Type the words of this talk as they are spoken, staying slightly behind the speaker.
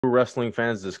Wrestling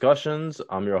Fans Discussions.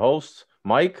 I'm your host,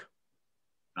 Mike,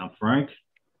 I'm Frank.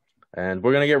 and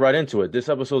we're gonna get right into it. This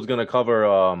episode is gonna cover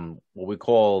what we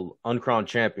call uncrowned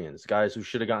champions, guys who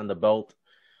should have gotten the belt,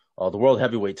 the world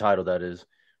heavyweight title, that is.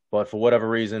 But for whatever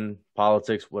reason,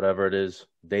 politics, whatever it is,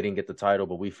 they didn't get the title,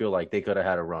 but we feel like they could have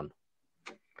had a run.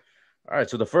 All right,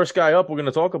 so the first guy up we're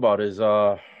gonna talk about is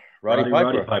Roddy Roddy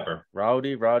Piper. Piper.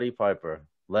 Roddy Piper,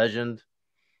 legend.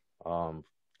 Um,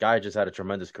 Guy just had a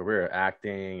tremendous career,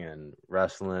 acting and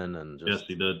wrestling, and Yes, just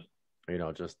he did.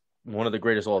 just one of the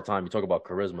greatest of all time. You talk about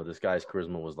charisma. This guy's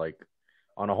charisma was like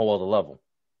on a whole other level.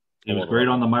 He was great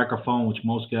on the microphone, which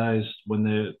most guys, when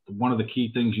they're one of the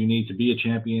key things you need to be a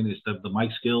champion is the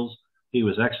mic skills. He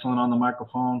was excellent on the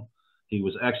microphone. He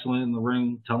was excellent in the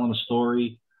ring, telling a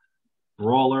story.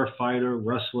 Brawler, fighter,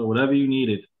 wrestler, whatever you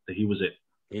needed, he was it.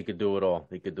 He could do it all.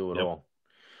 He could do it Yep. all.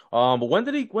 But when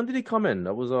did he come in?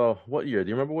 That was what year? Do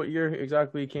you remember what year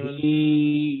exactly he came in?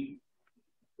 It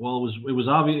was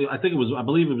obvious. I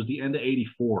believe it was the end of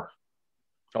 '84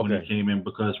 when Okay. he came in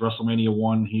because WrestleMania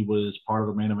 1, he was part of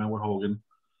the main event with Hogan.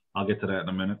 I'll get to that in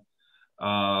a minute.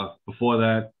 Before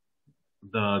that,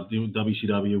 the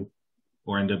WCW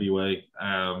or NWA.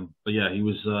 But yeah, he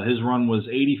was his run was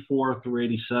 '84 through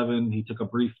 '87. He took a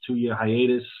brief 2-year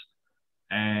hiatus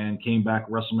and came back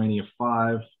WrestleMania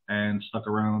 5 and stuck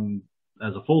around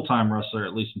as a full-time wrestler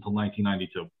at least until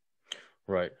 1992.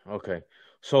 Right. Okay.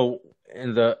 So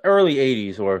in the early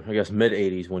 '80s, or I guess mid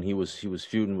 '80s, when he was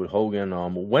feuding with Hogan,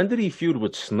 when did he feud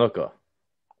with Snuka?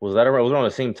 Was that around? Was around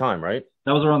the same time, right?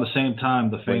 That was around the same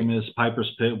time, the When famous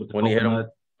Piper's Pit with the when he hit him,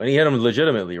 coconut. when he hit him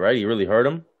legitimately, right? He really hurt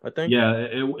him, I think. Yeah,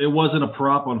 it wasn't a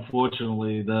prop,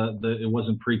 unfortunately. It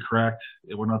wasn't pre-cracked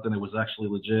or nothing. It was actually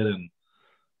legit. And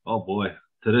oh boy,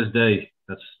 to this day,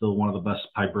 that's still one of the best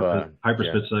Piper's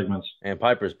Yeah. Pit segments. And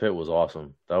Piper's Pit was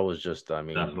awesome. That was just, I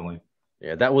mean, Definitely.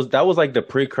 yeah, that was like the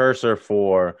precursor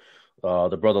for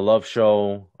the Brother Love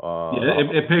show, Yeah,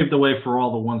 it paved the way for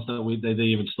all the ones that they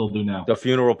even still do now. the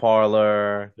Funeral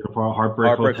Parlor, You know, for Heartbreak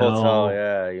Heartbreak Hotel. Hotel,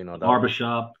 Yeah, that was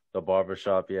Barbershop, the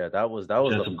barbershop. Yeah, that was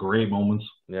which had the some great moments.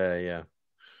 yeah, yeah.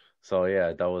 So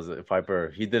yeah, that was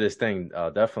Piper. He did his thing,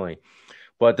 definitely.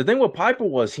 But the thing with Piper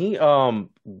was he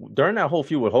during that whole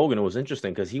feud with Hogan, it was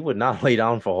interesting because he would not lay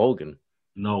down for Hogan.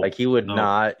 Like No,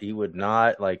 no, he would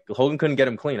not like Hogan couldn't get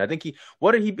him clean. I think he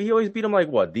always beat him like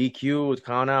what, DQ,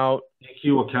 count out,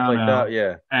 DQ or count like that. out.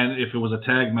 Yeah, And if it was a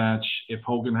tag match, if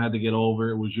Hogan had to get over,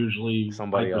 it was usually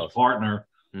somebody Piper's else. partner,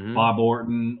 Hmm. Bob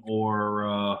Orton,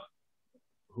 or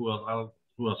who else?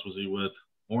 Who else was he with?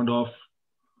 Orndorff.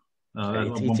 Yeah,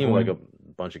 At he one teamed like point,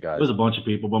 a bunch of it guys. was a bunch of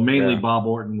people, but mainly Yeah, Bob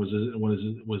Orton was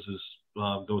his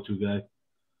go-to guy.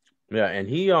 yeah, and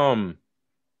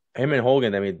him and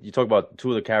Hogan. I mean, you talk about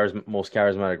two of the most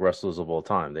charismatic wrestlers of all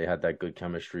time. They had that good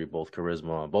chemistry, both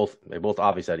charisma, they both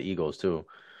obviously had egos too,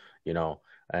 you know.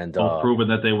 And Both proving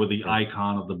that they were the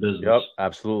icon of the business. yep,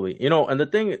 absolutely. And the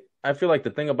thing I feel like the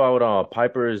thing about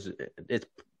Piper is it's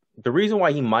the reason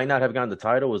why he might not have gotten the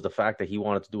title was the fact that he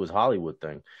wanted to do his Hollywood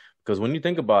thing. Because when you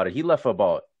think about it, he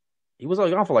was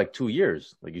like gone for like 2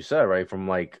 years, like you said, right? From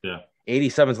like Yeah,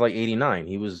 '87 to like '89.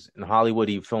 He was in Hollywood.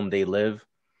 He filmed They Live.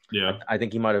 I, yeah, I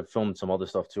think he might have filmed some other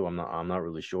stuff too. I'm not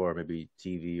really sure. Maybe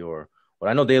TV but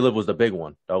I know They Live was the big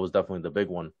one. That was definitely the big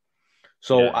one.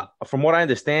 So yeah. from what I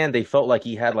understand, they felt like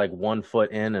he had like 1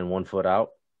 foot in and 1 foot out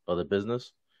of the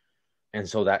business, and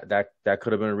so that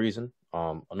could have been a reason.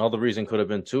 Another reason could have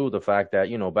been too the fact that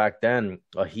back then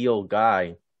a heel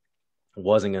guy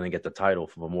wasn't going to get the title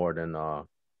for more than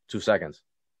 2 seconds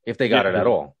if they Yeah, got it at because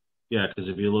all.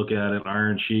 if you look at it,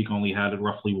 Iron Sheik only had it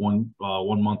roughly 1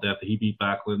 month after he beat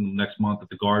Backlund. Next month at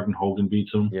the Garden, Hogan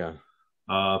beats him. Yeah,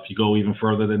 If you go even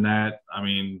further than that, I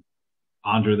mean,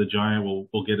 Andre the Giant.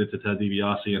 We'll get into Ted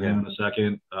DiBiase and yeah, him in a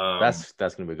second. that's going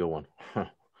to be a good one.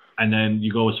 And then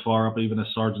you go as far up even as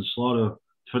Sergeant Slaughter.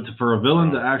 For a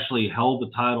villain to actually held the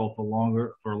title for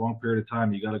a long period of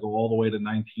time, you got to go all the way to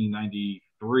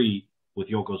 1993 with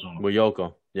Yokozuna, With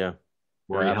Yoko, yeah,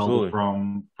 where yeah, he held it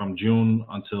absolutely. from June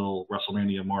until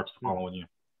WrestleMania March the following year.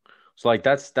 So like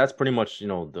that's pretty much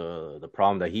the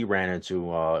problem that he ran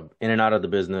into in and out of the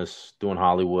business doing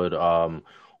Hollywood.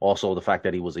 Also the fact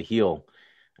that he was a heel,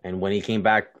 and when he came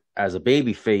back as a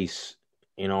baby face,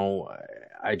 you know,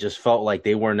 I just felt like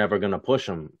they were never gonna push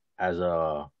him as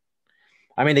a.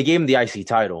 I mean, they gave him the IC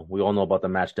title. We all know about the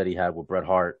match that he had with Bret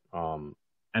Hart.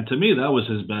 And to me, that was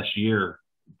his best year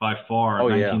by far, Oh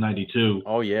yeah, 1992.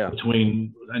 oh yeah,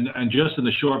 And just in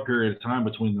the short period of time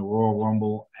between the Royal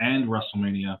Rumble and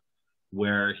WrestleMania,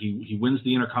 where he wins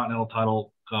the Intercontinental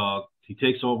title, he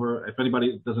takes over. If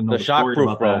anybody doesn't know the the shock story proof,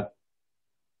 about bro. that,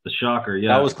 the Shocker, That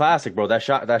yeah, was classic, bro. That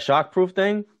shock proof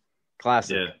thing.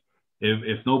 Classic. Yeah.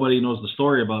 If nobody knows the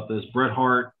story about this, Bret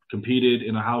Hart competed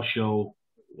in a house show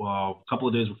a couple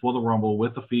of days before the Rumble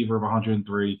with a fever of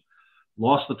 103,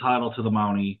 lost the title to the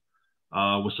Mountie,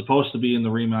 was supposed to be in the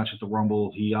rematch at the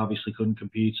Rumble. He obviously couldn't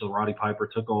compete, so Roddy Piper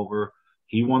took over.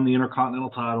 He won the Intercontinental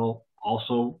title,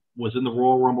 also was in the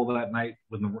Royal Rumble that night,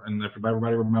 and if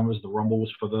everybody remembers, the Rumble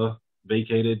was for the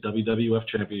vacated WWF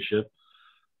Championship.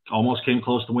 Almost came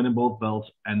close to winning both belts,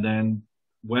 and then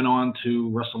went on to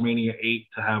WrestleMania 8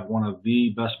 to have one of the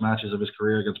best matches of his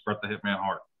career against Bret the Hitman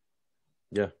Hart.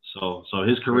 Yeah. So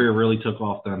his career really took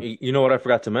off then. You know what I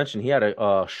forgot to mention? He had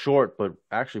a short but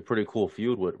actually pretty cool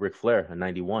feud with Ric Flair in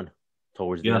 '91,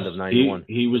 towards the end of '91.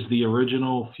 He was the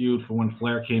original feud for when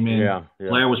Flair came in. Yeah.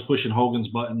 Flair was pushing Hogan's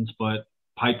buttons, but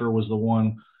Piper was the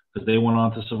one, because they went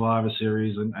on to Survivor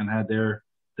Series and had their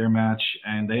match,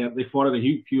 and they fought at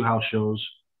a few house shows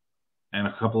and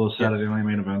a couple of Saturday night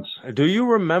main events. Do you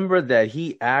remember that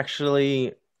he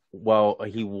actually,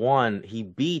 he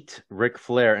beat Ric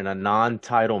Flair in a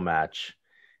non-title match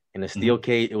in a steel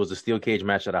cage. It was a steel cage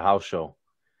match at a house show.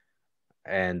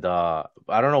 And I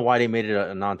don't know why they made it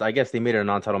a I guess they made it a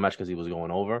non-title match because he was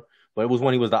going over, but it was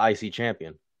when he was the IC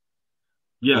champion.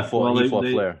 Yeah, he fought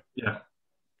Flair. Yeah.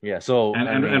 Yeah, so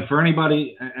and for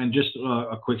anybody, and just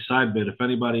a quick side bit, if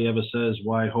anybody ever says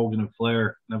why Hogan and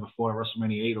Flair never fought at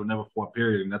WrestleMania 8 or never fought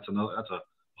period, and that's a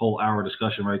whole hour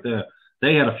discussion right there.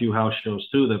 They had a few house shows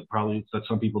too that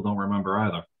some people don't remember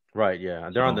either. Right,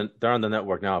 yeah, they're on the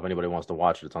network now. If anybody wants to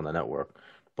watch it, it's on the network.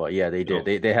 But yeah, they did.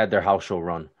 They had their house show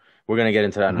run. We're gonna get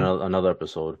into that in another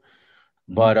episode.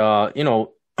 But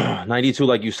 '92,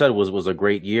 like you said, was a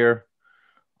great year.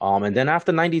 And then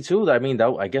after '92, I mean,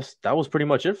 I guess that was pretty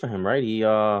much it for him, right? He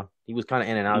was kind of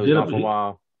in and out. He was gone for a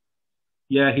while.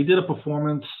 Yeah, he did a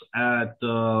performance at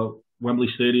Wembley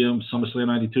Stadium, SummerSlam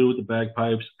 '92 with the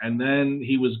bagpipes, and then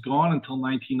he was gone until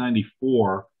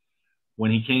 1994 when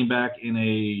he came back in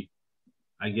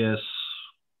I guess,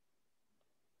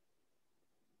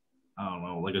 I don't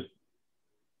know, like a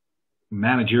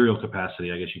managerial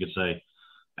capacity, I guess you could say.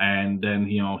 And then,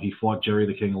 he fought Jerry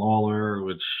the King Lawler,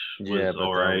 which was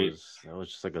all right. That was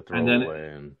just like a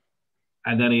throwaway.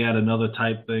 And then he had another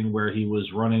type thing where he was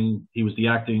the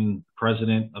acting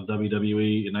president of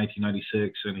WWE in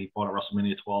 1996, and he fought at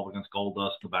WrestleMania 12 against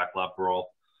Goldust in the Backlot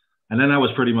Brawl. And then that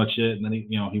was pretty much it. And then he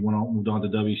moved on to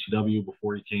WCW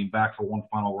before he came back for one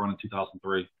final run in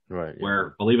 2003. Right. Yeah.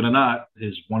 Where, believe it or not,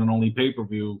 his one and only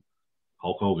pay-per-view,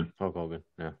 Hulk Hogan.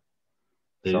 Yeah.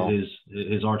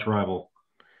 His arch rival.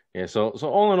 Yeah, so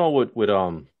all in all,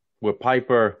 with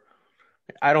Piper,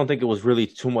 I don't think it was really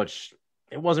too much.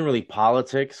 It wasn't really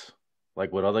politics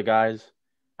like with other guys.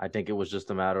 I think it was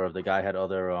just a matter of the guy had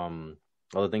other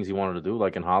things he wanted to do,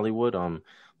 like in Hollywood.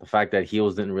 The fact that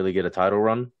heels didn't really get a title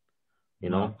run,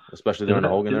 especially during the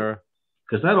Hogan era.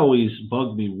 Because that always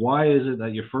bugged me. Why is it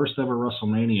that your first ever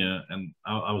WrestleMania, and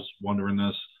I was wondering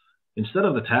this, instead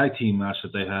of the tag team match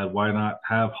that they had, why not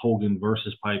have Hogan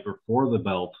versus Piper for the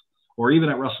belt? Or even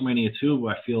at WrestleMania 2,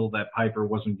 I feel that Piper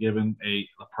wasn't given a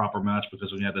proper match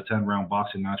because when you had the 10-round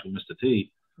boxing match with Mr.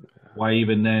 T, why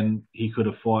even then he could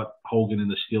have fought Hogan in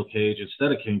the steel cage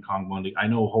instead of King Kong Bundy. I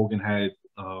know Hogan had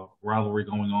a rivalry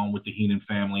going on with the Heenan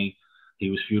family. He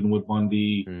was feuding with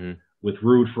Bundy, with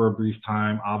Rude for a brief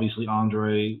time, obviously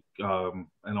Andre,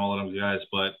 and all of those guys.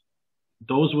 But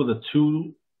those were the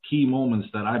two key moments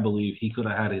that I believe he could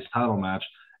have had his title match,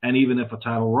 and even if a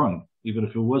title run, even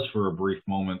if it was for a brief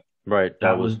moment. Right.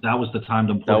 That was the time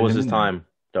to put That was his time.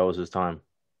 That was his time.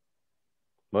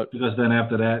 But because then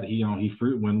after that,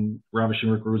 when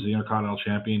Ravishing Rick Rude was the Intercontinental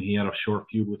Champion, he had a short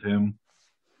feud with him.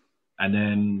 And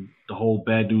then the whole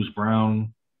Bad News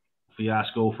Brown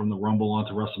fiasco from the Rumble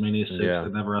onto WrestleMania 6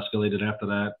 that never escalated after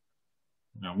that.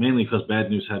 Mainly because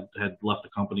Bad News had left the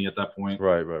company at that point.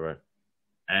 Right.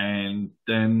 And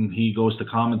then he goes to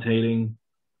commentating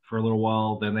for a little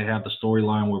while. Then they have the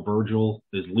storyline where Virgil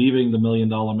is leaving the $1 Million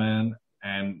Man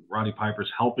and Roddy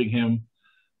Piper's helping him.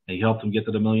 And he helped him get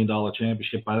to the $1 Million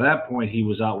Championship. By that point, he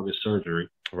was out with his surgery.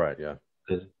 Right, yeah.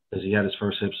 Because he had his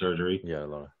first hip surgery. Yeah, I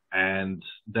love it. And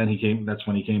then that's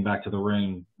when he came back to the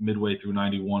ring midway through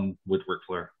 91 with Ric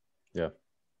Flair. Yeah.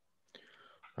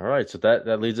 All right, so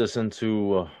that leads us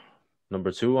into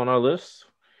number 2 on our list,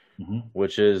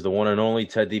 which is the one and only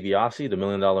Ted DiBiase, the $1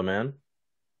 Million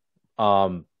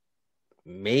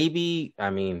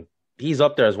Man. He's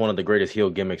up there as one of the greatest heel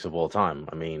gimmicks of all time.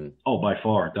 By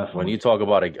far, definitely. When you talk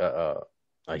about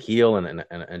a heel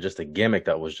and just a gimmick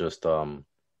that was just was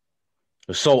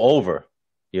so over,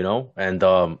 and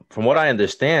from what I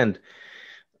understand,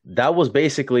 that was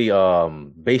basically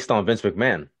based on Vince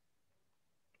McMahon.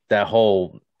 That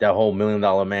whole that whole $1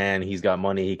 million man. He's got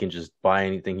money. He can just buy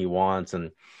anything he wants.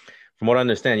 And from what I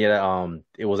understand, yeah,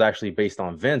 it was actually based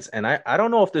on Vince. And I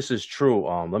don't know if this is true.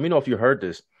 Let me know if you heard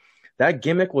this. That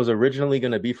gimmick was originally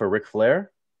going to be for Ric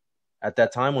Flair at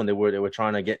that time when they were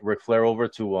trying to get Ric Flair over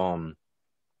to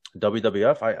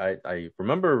WWF. I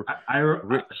remember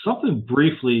something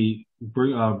briefly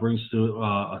brings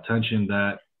to attention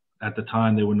that at the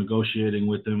time they were negotiating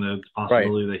with him the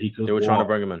possibility that he could. They were trying to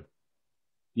bring him in.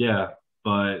 Yeah,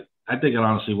 but I think it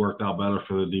honestly worked out better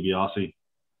for the DiBiase.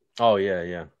 Oh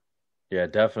yeah,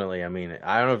 definitely. I mean,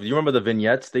 I don't know if you remember the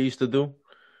vignettes they used to do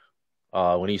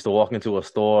when he used to walk into a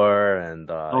store and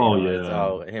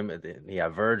he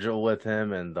had Virgil with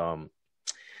him and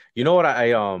you know what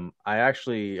I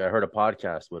actually I heard a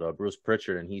podcast with Bruce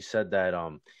Pritchard and he said that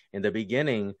in the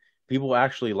beginning people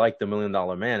actually liked the $1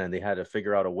 Million Man and they had to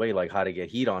figure out a way like how to get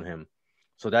heat on him.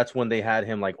 So that's when they had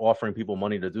him like offering people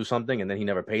money to do something, and then he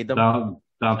never paid them. Down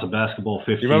to basketball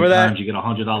 15 you remember that? times, you get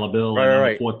 $100 bill, right, and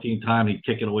right. the 14th time he'd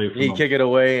kick it away from him. He'd kick it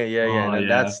away, yeah. And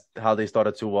that's how they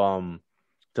started to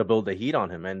build the heat on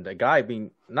him. And the guy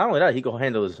being not only that, he could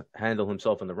handle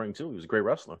himself in the ring too. He was a great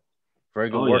wrestler,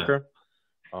 very good worker.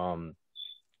 Yeah.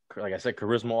 Like I said,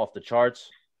 charisma off the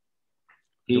charts.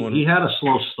 He had a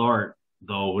slow start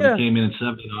though when he came in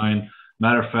 '79.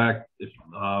 Matter of fact, if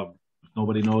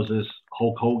nobody knows this,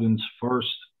 Hulk Hogan's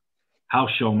first house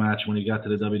show match when he got to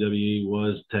the WWE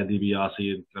was Ted DiBiase.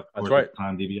 And of course, at the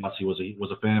time, DiBiase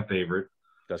was a fan favorite.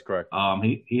 That's correct.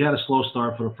 He had a slow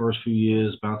start for the first few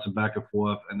years, bouncing back and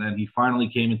forth, and then he finally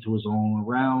came into his own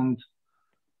around,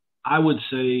 I would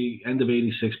say, end of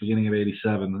 '86, beginning of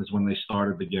 '87 is when they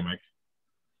started the gimmick.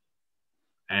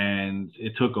 And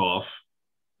it took off.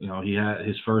 You know, he had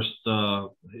his first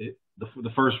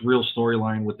the first real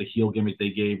storyline with the heel gimmick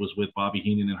they gave was with Bobby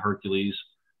Heenan and Hercules,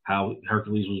 how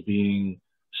Hercules was being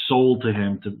sold to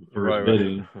him for his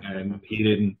bidding, and he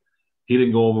didn't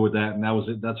go over with that, and that was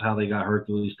it. That's how they got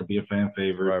Hercules to be a fan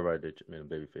favorite. Right. They made a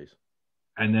babyface.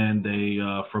 And then they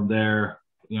from there,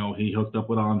 you know, he hooked up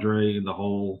with Andre and the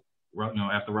whole, you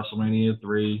know, after WrestleMania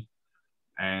 3,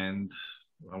 and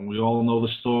we all know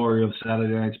the story of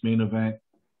Saturday night's main event.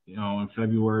 You know, in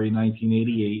February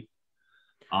 1988.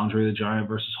 Andre the Giant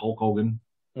versus Hulk Hogan.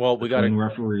 Well, we got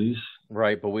referees,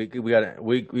 right? But we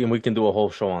can do a whole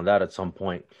show on that at some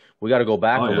point. We got to go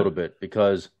back a little bit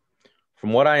because,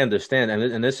 from what I understand,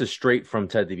 and this is straight from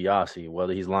Ted DiBiase,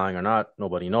 whether he's lying or not,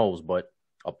 nobody knows. But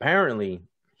apparently,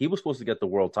 he was supposed to get the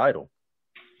world title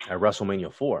at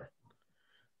WrestleMania 4.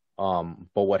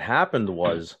 But what happened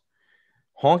was,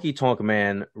 Honky Tonk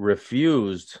Man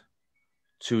refused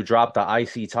to drop the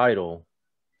IC title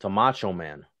to Macho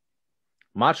Man.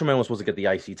 Macho Man was supposed to get the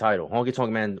IC title. Honky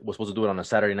Tonk Man was supposed to do it on a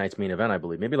Saturday night's main event, I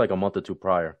believe, maybe like a month or two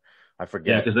prior. I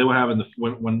forget. Yeah, because they were having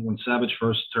when Savage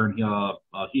first turned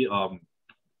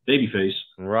babyface.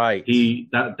 Right.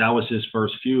 That was his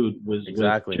first feud with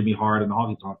Jimmy Hart and the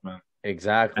Honky Tonk Man.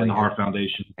 Exactly. And the Hart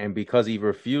Foundation. And because he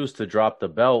refused to drop the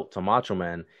belt to Macho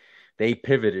Man, they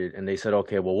pivoted and they said,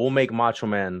 okay, well, we'll make Macho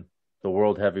Man the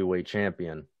world heavyweight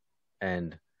champion,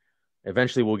 and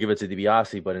eventually we'll give it to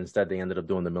DiBiase, but instead they ended up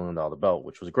doing the $1 Million belt,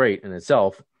 which was great in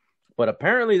itself. But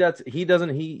apparently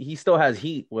he still has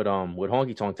heat with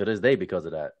Honky Tonk to this day because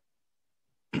of that.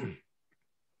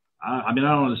 I mean,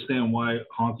 I don't understand why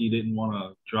Honky didn't want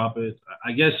to drop it.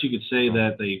 I guess you could say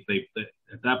that they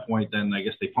at that point, then I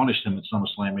guess they punished him at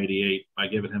SummerSlam '88 by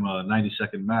giving him a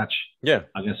 90-second match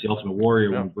against the Ultimate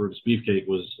Warrior when Brutus Beefcake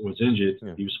was injured.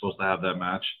 Yeah. He was supposed to have that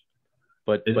match.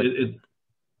 But I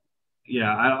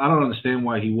don't understand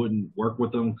why he wouldn't work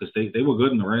with them because they were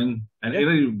good in the ring, and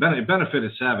it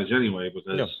benefited Savage anyway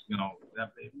because you know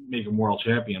that make him world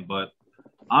champion. But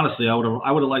honestly, I would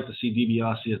have liked to see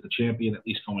DiBiase as the champion at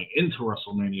least going into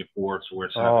WrestleMania 4, to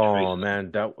where Savage. Oh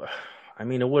man,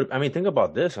 it would. I mean, think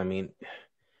about this. I mean,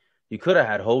 you could have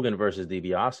had Hogan versus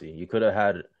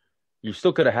DiBiase. You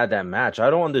still could have had that match. I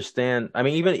don't understand. I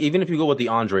mean, even if you go with the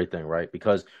Andre thing, right?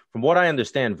 Because from what I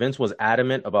understand, Vince was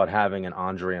adamant about having an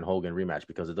Andre and Hogan rematch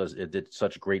because it did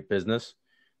such great business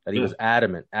that he was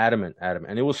adamant.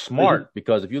 And it was smart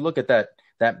because if you look at that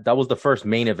was the first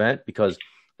main event because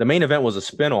the main event was a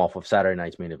spinoff of Saturday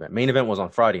night's main event. Main event was on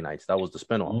Friday nights. That was the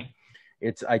spinoff.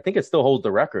 Mm-hmm. I think it still holds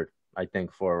the record, I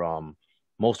think, for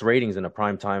most ratings in a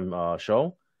primetime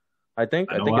show. I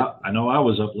know I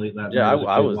was up late that night. Yeah,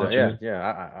 I was there. Yeah.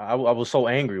 I was so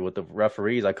angry with the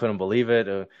referees. I couldn't believe it.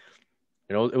 You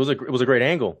know, it was a great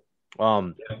angle.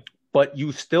 But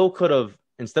you still could have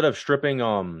instead of stripping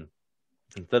him,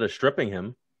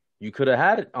 you could have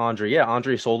had Andre. Yeah,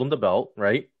 Andre sold him the belt,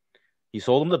 right? He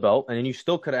sold him the belt, and then you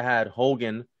still could have had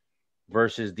Hogan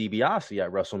versus DiBiase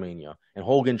at WrestleMania, and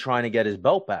Hogan trying to get his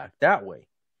belt back that way.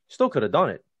 Still could have done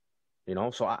it, you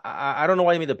know. So I don't know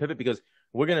why he made the pivot, because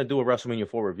we're gonna do a WrestleMania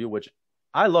 4 review, which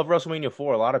I love WrestleMania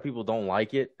 4. A lot of people don't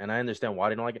like it, and I understand why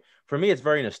they don't like it. For me, it's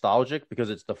very nostalgic because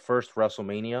it's the first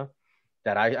WrestleMania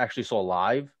that I actually saw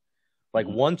live. Like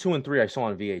 1, 2, and 3, I saw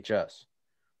on VHS.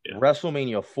 Yeah.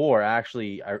 WrestleMania 4,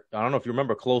 actually, I don't know if you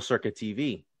remember closed circuit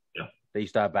TV. Yeah. They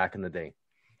used to have back in the day.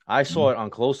 I saw it on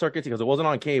closed circuit because it wasn't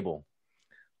on cable.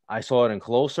 I saw it in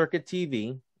closed circuit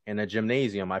TV in a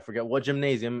gymnasium. I forget what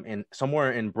gymnasium, and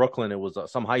somewhere in Brooklyn. It was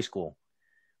some high school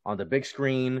on the big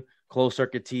screen, closed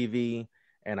circuit TV,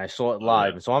 and I saw it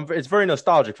live. And so it's very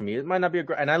nostalgic for me. It might not be a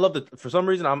great, and I love it for some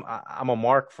reason. I'm a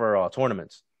mark for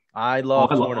tournaments. I love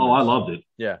tournaments. I loved it.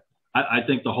 Yeah. I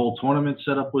think the whole tournament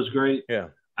setup was great. Yeah.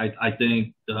 I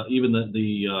think even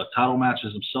the title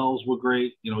matches themselves were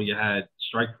great. You know, you had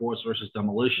Strike Force versus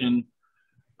Demolition,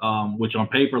 which on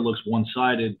paper looks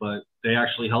one-sided, but they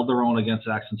actually held their own against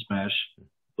Axe and Smash,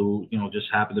 who, you know, just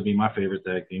happened to be my favorite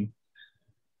tag team.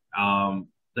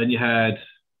 Then you had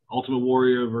Ultimate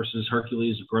Warrior versus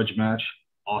Hercules, a grudge match.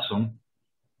 Awesome.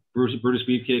 Brutus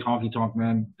Beefcake, Honky Tonk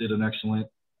Man did an excellent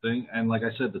thing. And like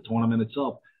I said, the tournament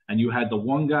itself. And you had the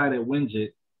one guy that wins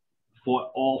it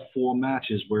for all 4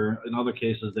 matches, where in other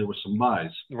cases there were some buys.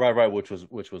 Right, which was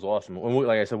awesome. And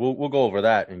like I said, we'll go over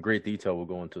that in great detail. We'll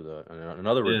go into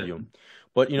another review.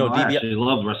 But, you know, I actually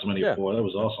loved WrestleMania 4. That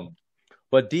was awesome.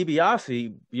 But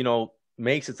DiBiase, you know,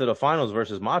 makes it to the finals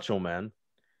versus Macho Man.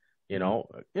 You know,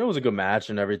 it was a good match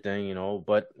and everything, you know,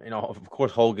 but, you know, of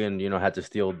course, Hogan, you know, had to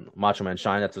steal Macho Man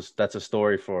shine. That's a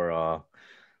story for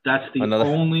that's the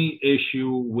only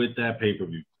issue with that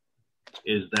pay-per-view,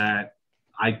 is that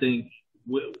I think,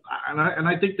 and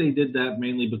I think they did that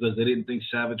mainly because they didn't think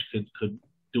Savage could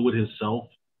do it himself,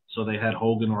 so they had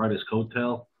Hogan ride his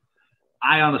coattail.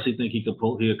 I honestly think he could have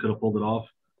pulled it off.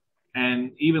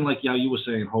 And even like you were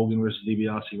saying, Hogan versus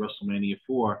DiBiase WrestleMania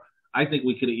 4, I think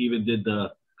we could have even did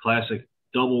the classic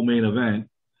double main event,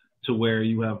 to where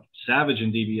you have Savage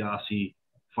and DiBiase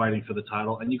fighting for the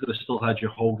title, and you could have still had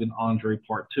your Hogan Andre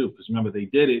Part 2, because remember, they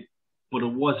did it, but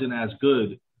it wasn't as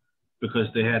good because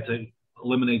they had to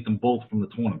eliminate them both from the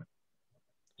tournament.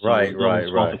 So right. Yeah,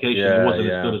 it wasn't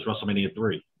as good as WrestleMania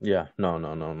 3. Yeah,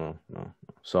 no.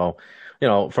 So, you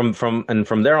know,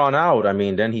 from there on out, I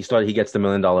mean, then he gets the $1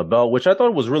 million belt, which I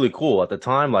thought was really cool at the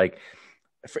time. Like,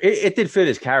 it did fit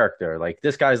his character. Like,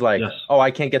 this guy's like, oh,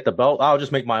 I can't get the belt, I'll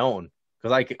just make my own,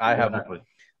 because I have. Exactly.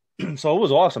 So it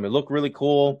was awesome. It looked really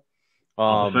cool.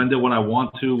 I'll defend it when I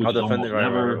want to. Which I'll defend it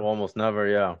almost never.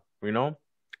 Yeah, you know,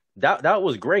 that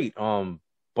was great.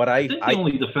 But I think they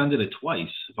only defended it twice,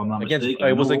 if I'm not mistaken.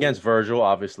 It was against Virgil,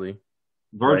 obviously.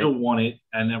 Virgil won it,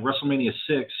 and then WrestleMania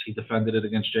 6, he defended it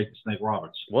against Jake the Snake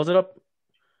Roberts. Was it up?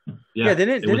 Yeah,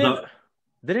 didn't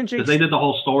Jake? They did the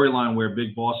whole storyline where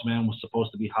Big Boss Man was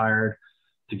supposed to be hired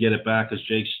to get it back because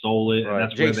Jake stole it. Right. And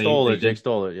that's Jake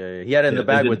stole it. Yeah. He had it in the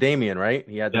bag with Damien, right?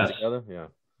 He had them together. Yeah.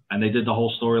 And they did the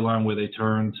whole storyline where they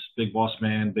turned Big Boss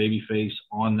Man babyface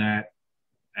on that.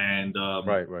 And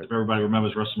right. If everybody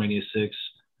remembers WrestleMania 6,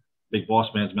 Big Boss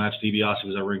Man's match, DiBiase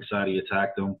was at ringside. He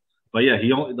attacked him. But yeah,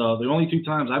 the only 2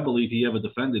 times I believe he ever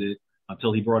defended it,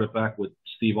 until he brought it back with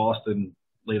Steve Austin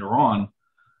later on,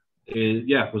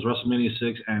 it was WrestleMania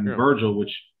 6 and Virgil,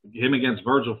 which him against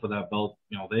Virgil for that belt,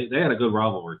 you know, they had a good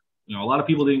rivalry. You know, a lot of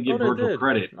people didn't give Virgil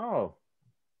credit. Oh.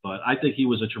 But I think he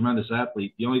was a tremendous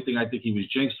athlete. The only thing I think he was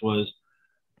jinxed was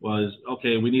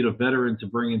okay, we need a veteran to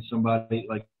bring in somebody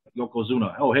like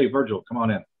Yokozuna. Oh, hey, Virgil, come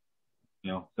on in.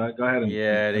 You know, go ahead and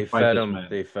they fed him.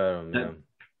 They fed him.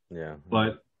 Yeah.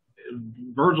 But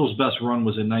Virgil's best run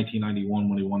was in 1991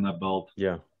 when he won that belt.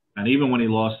 Yeah. And even when he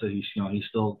lost it,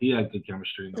 he had good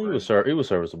chemistry. He was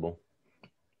serviceable.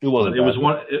 It was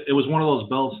one of those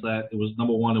belts that it was,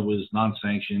 number one, it was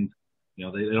non-sanctioned. You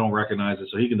know, they don't recognize it,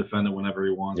 so he can defend it whenever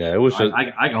he wants. Yeah, it was.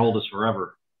 I can hold this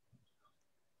forever.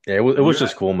 Yeah, it was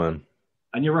just cool, man.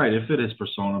 And you're right, it fit his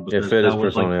persona.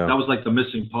 That was like the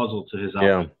missing puzzle to his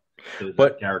outfit.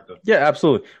 But character. Yeah,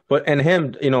 absolutely. And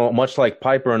him, you know, much like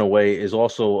Piper in a way, is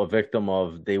also a victim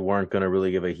of, they weren't going to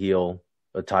really give a heel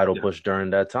a title push during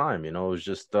that time. You know, it was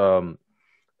just,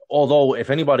 although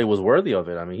if anybody was worthy of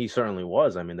it, I mean, he certainly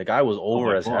was. I mean, the guy was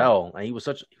over as hell, and he was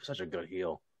such a good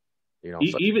heel. You know,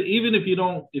 even if you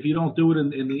don't do it in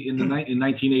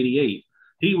 1988,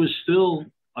 he was still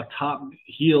a top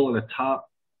heel and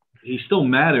he still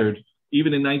mattered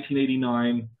even in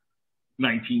 1989.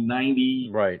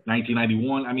 1990, right?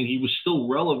 1991. I mean, he was still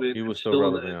relevant. He was still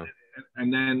relevant. Yeah.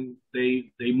 And then they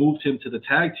moved him to the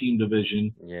tag team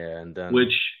division. Yeah, and then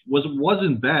which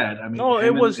wasn't bad. I mean, no,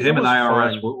 him and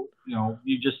IRS were, you know,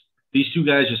 these two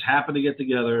guys just happened to get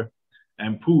together,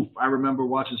 and poof! I remember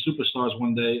watching Superstars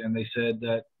one day, and they said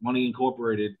that Money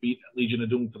Incorporated beat Legion of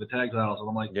Doom for the tag titles, and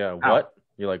I'm like, Yeah, how? what?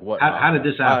 You're like, what? How did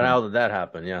this happen? How did that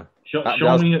happen? Yeah. Show, That show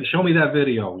was me show me that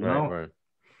video, you right, know. right.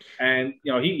 And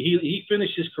he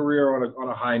finished his career on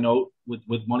a high note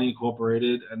with Money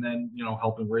Incorporated, and then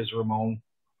helping Razor Ramon.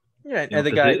 Yeah, and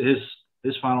the guy,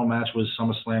 His final match was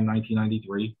SummerSlam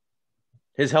 1993.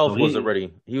 his health So was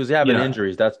already, he was having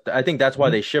injuries. I think that's why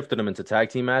they shifted him into tag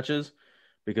team matches,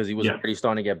 because he was already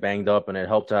starting to get banged up, and it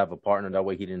helped to have a partner. That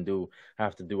way he didn't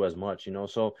have to do as much,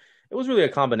 So it was really a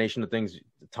combination of things,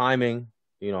 the timing,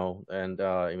 and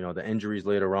the injuries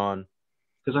later on.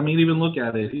 Because, I mean, even look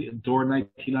at it. During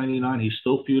 1999, he's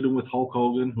still feuding with Hulk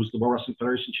Hogan, who's the World Wrestling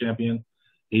Federation champion.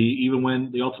 Even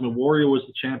when the Ultimate Warrior was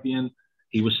the champion,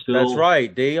 he was still That's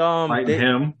right. Fighting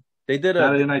him. They did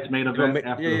Saturday night's main event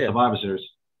after the Survivor Series.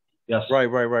 Yes.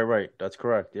 Right. That's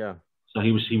correct. Yeah. So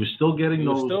he was still getting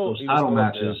those title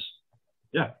matches.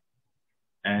 Yeah.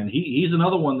 And he's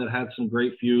another one that had some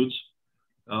great feuds.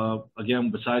 Again,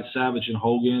 besides Savage and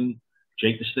Hogan,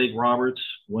 Jake the Snake Roberts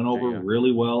went over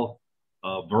really well.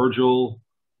 Virgil,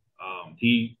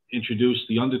 he introduced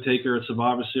the Undertaker at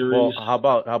Survivor Series. Well, how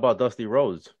about Dusty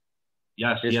Rhodes?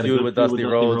 Yes, his feud with Dusty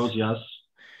Rhodes. Yes.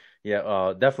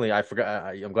 Yeah, definitely. I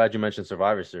forgot. I'm glad you mentioned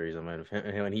Survivor Series. I mean,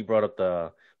 when he brought up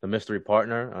the mystery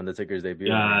partner on Undertaker's debut.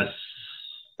 Yes,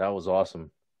 that was awesome.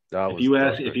 If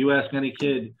you ask any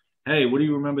kid, hey, what do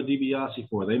you remember DiBiase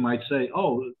for? They might say,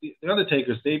 oh, the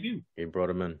Undertaker's debut. He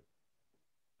brought him in.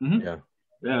 Mm-hmm.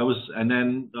 Yeah, it was, and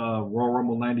then Royal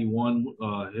Rumble '91,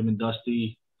 him and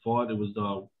Dusty fought. It was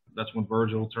that's when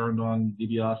Virgil turned on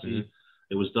DiBiase. Mm-hmm.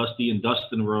 It was Dusty and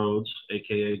Dustin Rhodes,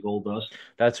 aka Goldust.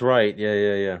 That's right.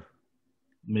 Yeah.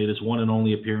 Made his one and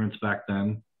only appearance back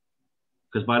then,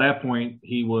 because by that point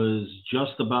he was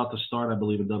just about to start, I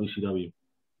believe, in WCW.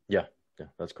 Yeah,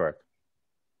 that's correct.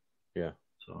 Yeah.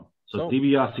 So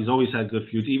DiBiase's always had good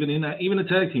feuds, even in the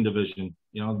tag team division.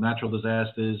 Natural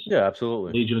Disasters. Yeah,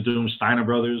 absolutely. Legion of Doom, Steiner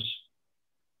Brothers.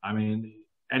 I mean,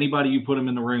 anybody you put him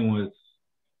in the ring with,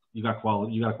 you got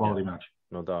quality. You got a quality match.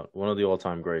 No doubt. One of the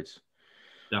all-time greats.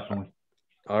 Definitely.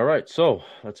 All right, so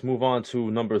let's move on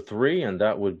to number 3, and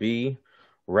that would be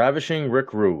Ravishing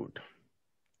Rick Rude.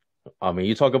 I mean,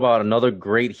 you talk about another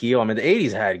great heel. I mean, the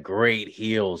 80s had great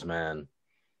heels, man.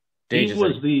 He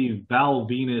was the Val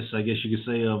Venus, I guess you could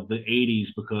say, of the 80s,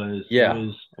 because it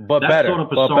was but better. Sort of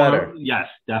persona, but better. Yes,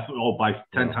 definitely. Oh, by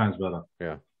 10 times better.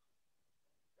 Yeah.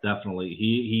 Definitely.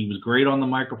 He was great on the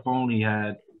microphone. He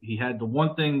had the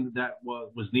one thing that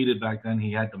was needed back then.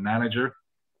 He had the manager.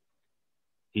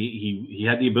 He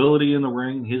had the ability in the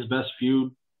ring. His best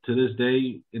feud to this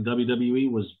day in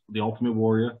WWE was the Ultimate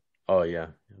Warrior. Oh, yeah.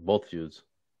 Both feuds.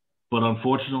 But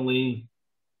unfortunately,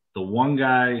 the one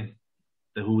guy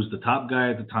who was the top guy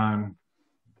at the time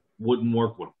wouldn't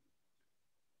work with him.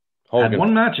 Hogan. Had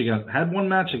one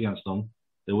match against him.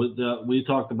 There was we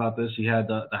talked about this. He had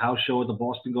the house show at the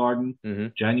Boston Garden,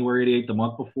 January '88, the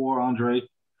month before Andre,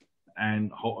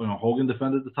 and Hogan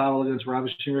defended the title against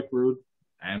Ravishing Rick Rude.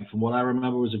 And from what I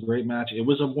remember, it was a great match. It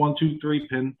was a 1-2-3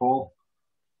 pinfall,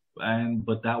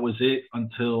 but that was it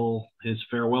until his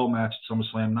farewell match at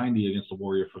SummerSlam '90 against the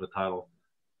Warrior for the title.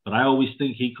 But I always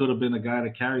think he could have been the guy to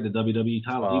carry the WWE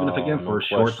title, even if, again, for a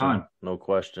short time. No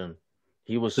question.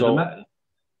 He was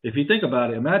if you think about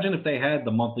it, imagine if they had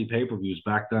the monthly pay-per-views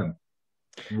back then.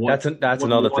 That's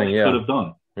another thing, yeah. Could have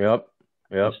done. Yep.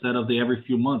 Instead of the every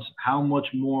few months, how much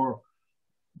more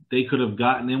they could have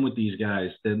gotten in with these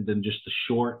guys than just the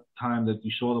short time that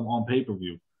you saw them on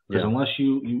pay-per-view. Because unless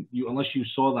you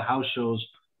saw the house shows,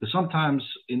 because sometimes,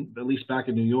 at least back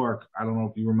in New York, I don't know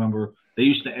if you remember, they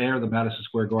used to air the Madison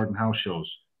Square Garden house shows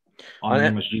on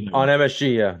MSG. On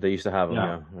MSG, yeah, they used to have them.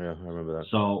 Yeah, I remember that.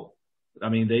 So, I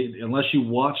mean, unless you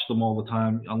watched them all the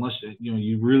time, unless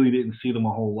you really didn't see them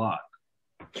a whole lot.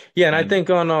 Yeah, and I think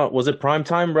on was it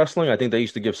Primetime Wrestling? I think they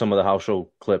used to give some of the house show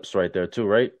clips right there too,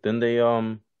 right? Didn't they?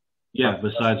 Yeah,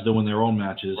 besides doing their own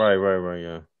matches. Right,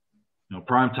 yeah.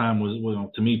 Primetime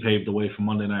was, to me, paved the way for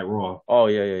Monday Night Raw. Oh,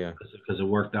 yeah. Because it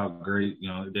worked out great.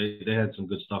 They had some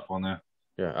good stuff on there.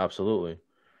 Yeah, absolutely.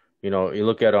 You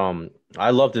look at I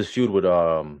loved his feud with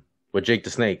Jake the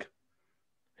Snake.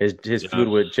 His feud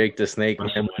with Jake the Snake.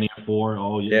 WrestleMania 4.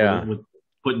 Oh yeah. With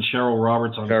putting Cheryl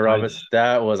Roberts on. Cheryl Roberts.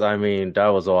 That was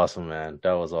awesome, man.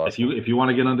 That was awesome. If you want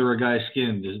to get under a guy's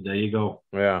skin, there you go.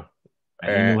 Yeah.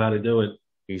 And he knew how to do it.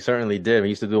 He certainly did. He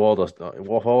used to do all those.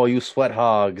 Oh, you sweat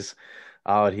hogs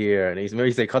out here, and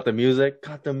he'd say, "Cut the music,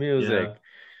 cut the music." Yeah.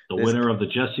 The winner of the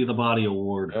Jesse the Body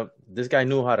Award. This guy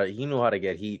knew how to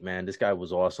get heat, man. This guy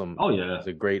was awesome. Oh yeah, he's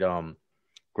a great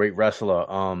wrestler.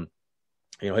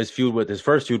 his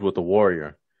first feud with the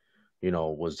Warrior,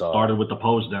 was Started with the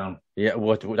pose down. yeah,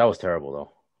 what that was terrible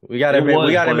though. It We was, got to admit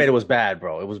but it was bad,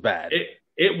 bro. It was bad.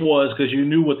 it was because you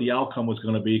knew what the outcome was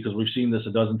going to be because we've seen this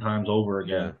a dozen times over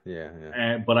Yeah, again. yeah,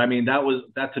 yeah. But I mean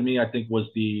that to me I think was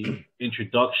the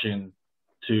introduction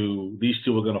to these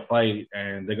two are going to fight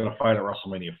and they're going to fight at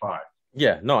WrestleMania 5.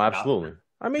 Yeah, no, Now, absolutely.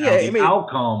 I mean, yeah, now I the mean,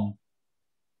 outcome,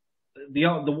 they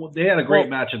had a great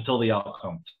well, match until the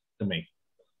outcome to me.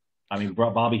 I mean,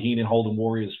 Bobby Heenan holding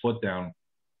Warrior's foot down.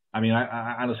 I mean,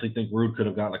 I honestly think Rude could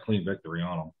have gotten a clean victory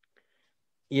on him.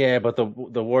 yeah, but the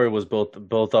Warrior was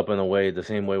built up in a way the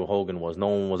same way Hogan was. No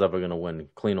one was ever going to win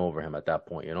clean over him at that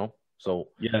point. So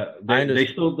Yeah, I they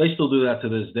still do that to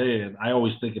this day, and I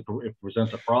always think it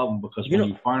presents a problem because you when know,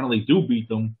 you finally do beat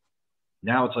them,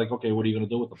 now it's like, okay, what are you going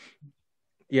to do with them?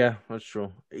 yeah, that's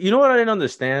true. You know what I didn't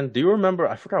understand? Do you remember?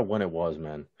 I forgot when it was,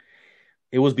 man.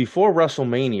 It was before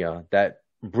WrestleMania that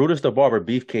Brutus the Barber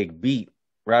Beefcake beat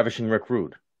Ravishing Rick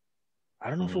Rude. I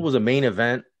don't know if it Mm-hmm. was a main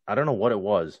event. I don't know what it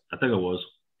was. I think it was.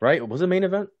 Right? Was it main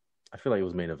event? I feel like it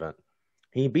was main event.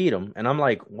 He beat him, and I'm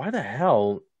like, why the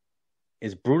hell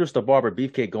is Brutus the Barber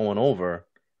Beefcake going over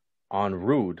on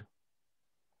Rude?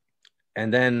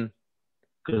 And then,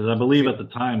 Because I believe at the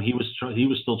time he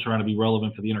was still trying to be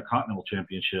relevant for the Intercontinental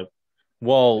Championship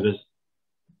well, because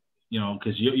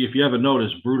because if you ever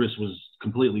noticed, Brutus was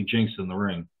completely jinxed in the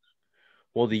ring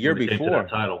the year when it came to before, that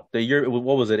title.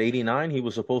 what was it, 89? He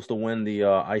was supposed to win the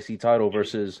IC title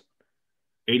versus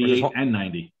 88 and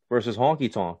 90. versus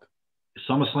Honky Tonk.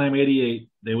 SummerSlam 88,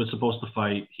 they were supposed to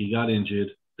fight. He got injured.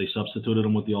 They substituted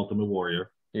him with the Ultimate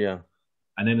Warrior. Yeah.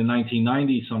 And then in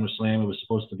 1990 SummerSlam, it was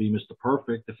supposed to be Mr.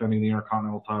 Perfect defending the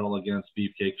Intercontinental title against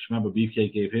Beefcake. Remember,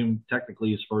 Beefcake gave him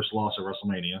technically his first loss at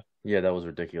WrestleMania. Yeah, that was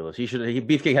ridiculous.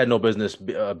 Beefcake had no business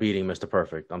beating Mr.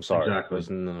 Perfect. I'm sorry. Exactly. There's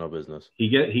no business. He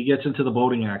gets into the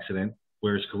boating accident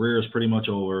where his career is pretty much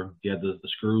over. He had the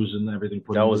screws and everything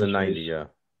put. That was in 90, yeah.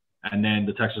 And then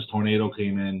the Texas Tornado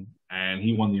came in and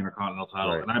he won the Intercontinental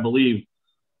title. Right. And I believe,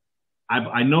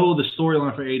 I know the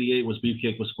storyline for 88 was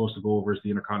Beefcake was supposed to go over as the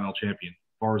Intercontinental Champion.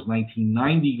 As far as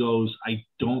 1990 goes, I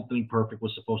don't think Perfect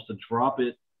was supposed to drop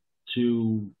it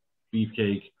to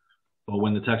Beefcake. But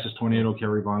when the Texas Tornado,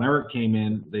 Kerry Von Erich, came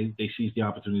in, they seized the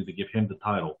opportunity to give him the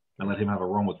title and let him have a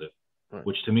run with it, Right.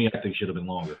 which to me I think should have been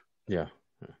longer. Yeah.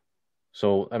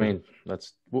 So I mean,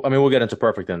 we'll get into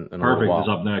Perfect in a little while. Perfect is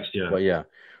up next, yeah. But yeah.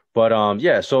 But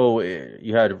yeah, so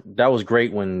that was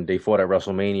great when they fought at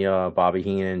WrestleMania, Bobby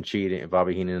Heenan cheating,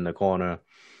 Bobby Heenan in the corner.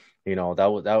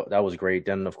 That was great.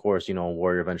 Then of course,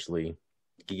 Warrior eventually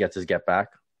he gets his get back,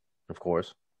 of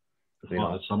course. At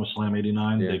SummerSlam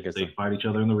 89, Yeah, they fight each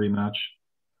other in the rematch.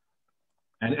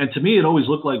 And to me, it always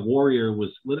looked like Warrior was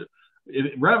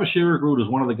Ravishing Rick Rude was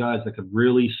one of the guys that could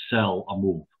really sell a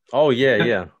move. Oh yeah,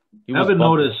 yeah. Ever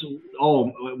notice?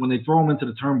 When they throw him into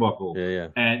the turnbuckle, yeah.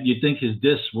 And you think his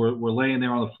discs were laying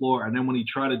there on the floor, and then when he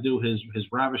tried to do his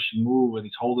ravishing move and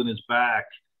he's holding his back,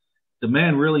 the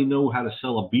man really knew how to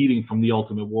sell a beating from the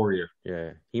Ultimate Warrior.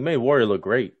 Yeah, he made Warrior look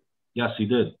great. Yes, he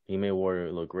did. He made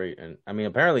Warrior look great, and I mean,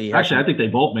 apparently, I think they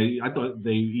both made. I thought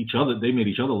they made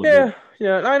each other look good.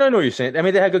 Yeah, yeah. I know what you're saying. I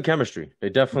mean, they had good chemistry. They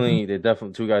definitely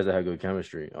two guys that had good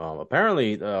chemistry.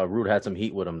 Apparently, Rude had some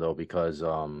heat with him though because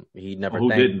he never.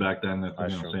 Who didn't back then at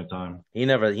the same time? He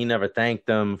never thanked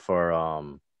them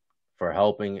for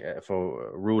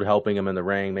Rude helping him in the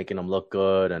ring, making him look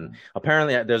good. And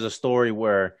apparently, there's a story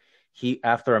where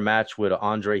after a match with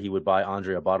Andre, he would buy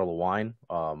Andre a bottle of wine.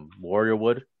 Warrior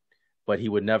would. But he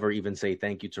would never even say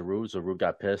thank you to Rude, so Rude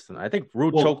got pissed, and I think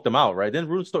Rude choked him out, right? Didn't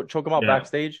Rude choke him out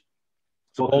backstage?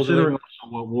 Well, considering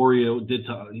what Warrior did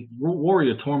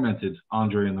Warrior tormented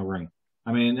Andre in the ring.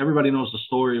 I mean, everybody knows the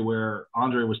story where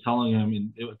Andre was telling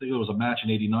him, I think it was a match in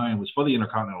 '89, it was for the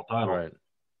Intercontinental title. Right.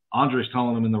 Andre's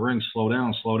telling him in the ring, slow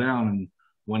down, and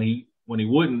when he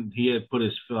wouldn't, he had put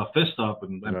his fist up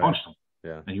and punched him.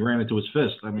 Yeah. And he ran into his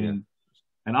fist. I mean,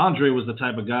 and Andre was the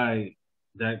type of guy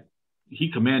that he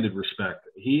commanded respect.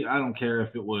 I don't care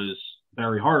if it was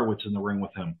Barry Horowitz in the ring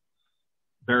with him.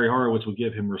 Barry Horowitz would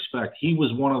give him respect. He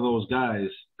was one of those guys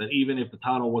that even if the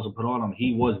title wasn't put on him,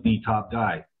 he was the top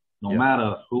guy. No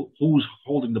matter who's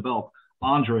holding the belt,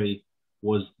 Andre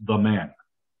was the man.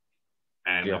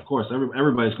 And of course,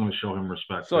 everybody's going to show him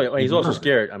respect. So he's also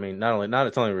scared. I mean, not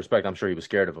only respect, I'm sure he was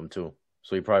scared of him too.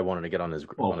 So he probably wanted to get on his.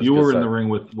 Well, if you were in the ring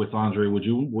with Andre, would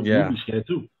you be scared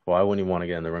too? Well, I wouldn't even want to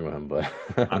get in the ring with him, but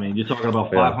I mean, you're talking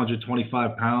about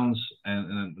 525 pounds,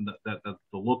 and that the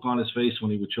look on his face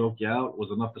when he would choke you out was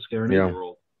enough to scare an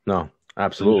 8-year-old. No,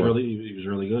 absolutely. He was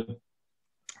really good.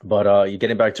 But you're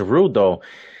getting back to Rude though.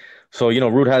 So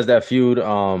Rude has that feud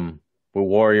with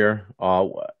Warrior.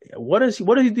 What does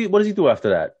he do after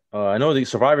that? I know the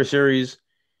Survivor Series.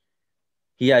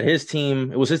 He had his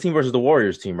team. It was his team versus the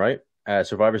Warriors team, right? At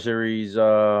Survivor Series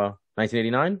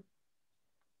 1989.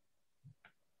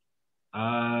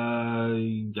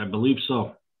 I believe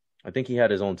so. I think he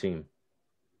had his own team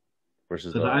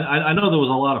versus Because I know there was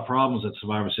a lot of problems at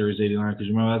Survivor Series '89. Because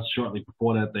remember that's shortly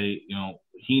before that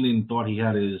Heenan thought he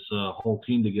had his whole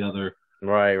team together.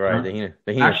 right. The Heenan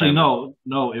Actually, family.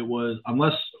 no, it was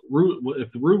unless Rude, if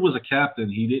Rude was a captain,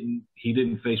 he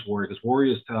didn't face Warrior because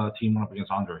Warrior's team went up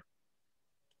against Andre,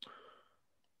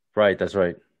 Right, that's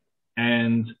right.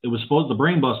 and it was supposed the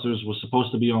Brainbusters was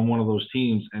supposed to be on one of those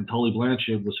teams, and Tully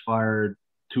Blanchard was fired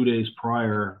 2 days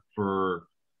prior for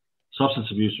substance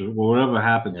abuse or whatever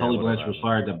happened. Yeah, Tully whatever Blanchard was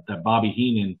happened. fired that Bobby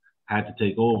Heenan had to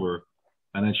take over,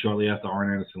 and then shortly after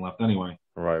Arn Anderson left anyway.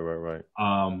 Right.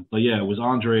 But yeah, it was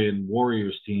Andre and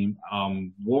Warrior's team.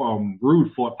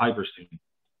 Rude fought Piper's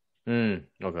team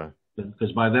Okay.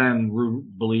 because by then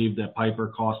Rude believed that Piper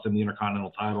cost him the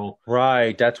Intercontinental title.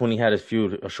 Right, that's when he had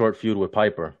a short feud with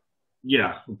Piper.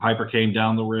 Yeah, Piper came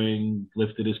down the ring,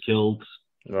 lifted his kilt.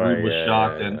 Right, Rude was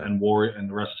shocked, yeah. and Warrior, and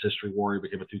the rest is history. Warrior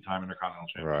became a two-time Intercontinental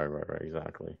champion. Right.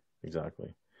 Exactly.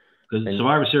 Because And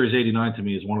Survivor Series '89 to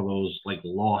me is one of those like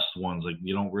lost ones. Like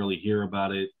you don't really hear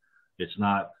about it. It's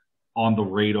not on the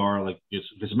radar. Like it's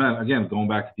because man, again, going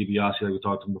back to DiBiase, like we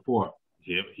talked to him before,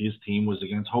 his team was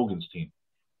against Hogan's team.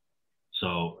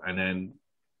 So and then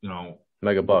you know,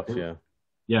 Mega Bucks, yeah.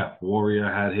 yeah, Warrior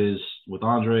had his with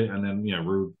Andre, and then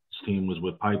Rude's team was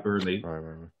with Piper, and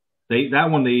Right. they that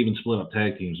one they even split up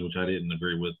tag teams, which I didn't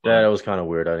agree with. That was kind of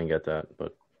weird. I didn't get that,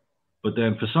 but But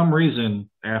then for some reason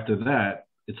after that,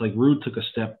 it's like Rude took a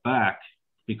step back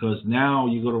because now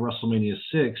you go to WrestleMania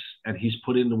 6 and he's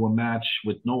put into a match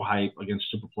with no hype against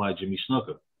Superfly Jimmy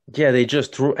Snuka. yeah, they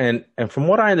just threw and from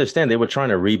what I understand, they were trying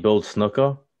to rebuild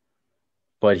Snuka,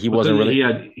 but he Because wasn't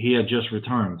really he had just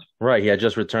returned. right. He had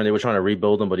just returned. They were trying to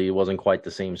rebuild him, but he wasn't quite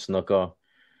the same Snuka.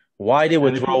 Why they would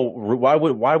And if you throw?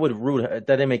 Why would Rude? That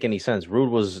didn't make any sense.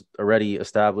 Rude was already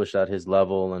established at his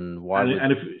level, and why would?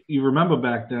 and if you remember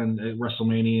back then at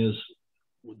WrestleManias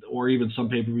or even some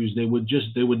pay-per-views, they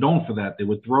were known for that. They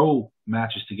would throw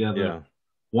matches together. Yeah,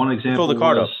 One they throw the example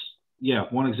card was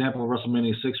up. one example of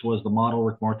WrestleMania 6 was the model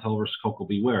Rick Martel versus Coco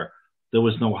Beware. There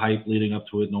was no hype leading up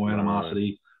to it, no Right.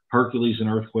 animosity. Hercules and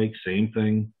Earthquake, same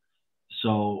thing.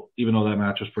 So even though that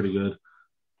match was pretty good.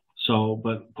 So,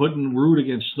 but putting Rude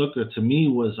against Snuka to me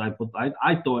was I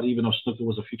thought even though Snuka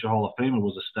was a future Hall of Famer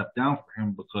was a step down for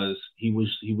him because he was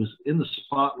in the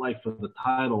spotlight for the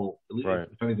title, Right.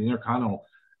 if anything, Intercontinental,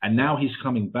 and now he's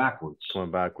coming backwards.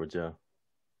 Going backwards. Yeah.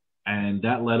 And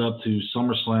that led up to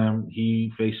SummerSlam.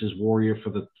 He faces Warrior for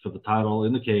the title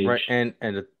in the cage. Right. And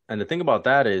the thing about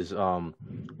that is,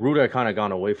 Rude had kind of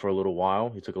gone away for a little while.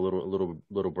 He took a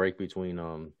little break between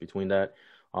that.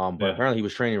 But Yeah, apparently he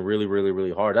was training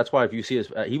really hard. That's why if you see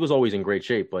he was always in great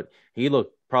shape, but he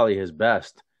looked probably his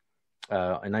best in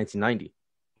 1990.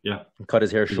 yeah. Cut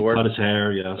his hair He cut short. his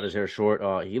hair. Yes. Cut his hair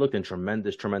short. He looked in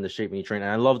tremendous shape when he trained.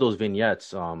 And I love those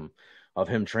vignettes of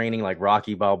him training like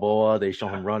Rocky Balboa. They show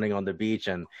him running on the beach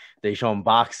and they show him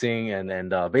boxing and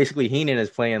basically Heenan is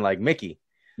playing like Mickey,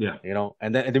 Yeah.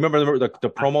 And then and remember the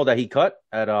promo that he cut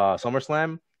at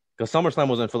SummerSlam? Because SummerSlam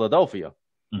was in Philadelphia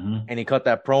Mm-hmm. and he cut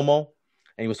that promo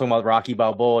and he was talking about Rocky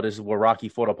Balboa. This is where Rocky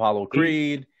fought Apollo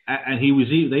Creed. And he was.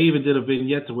 They even did a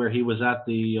vignette to where he was at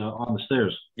the on the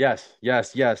stairs. Yes.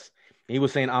 He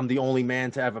was saying, "I'm the only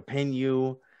man to ever pin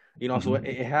you." So Mm-hmm.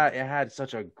 it had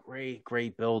such a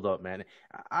great build up, man.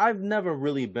 I've never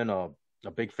really been a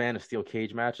big fan of steel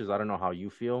cage matches. I don't know how you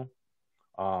feel,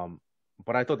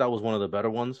 but I thought that was one of the better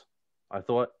ones. I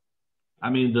thought, I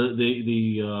mean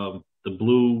the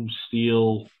blue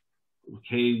steel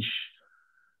cage.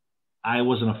 I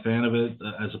wasn't a fan of it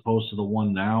as opposed to the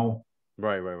one now.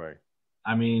 right.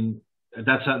 I mean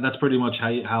that's pretty much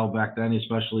how back then,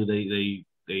 especially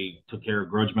they took care of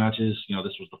grudge matches.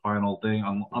 This was the final thing.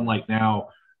 Unlike now,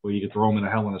 where you could throw them in a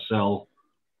Hell in a Cell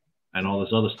and all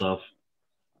this other stuff.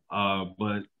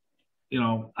 But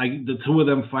the two of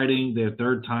them fighting their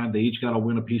third time, they each got to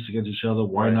win a piece against each other.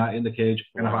 Why Right. not in the cage?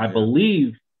 And Why I not? Yeah.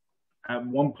 believe at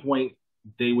one point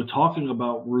they were talking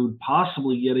about Rude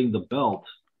possibly getting the belt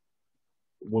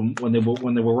when they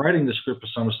were writing the script for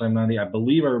SummerSlam '90. I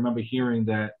believe I remember hearing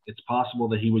that it's possible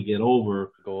that he would get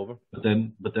over, Go over. but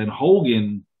then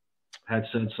Hogan had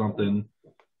said something,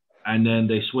 and then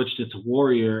they switched it to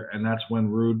Warrior, and that's when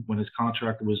Rude, when his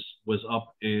contract was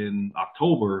up in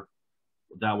October,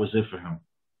 that was it for him.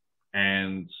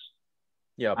 And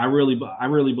Yeah. I really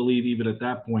believe even at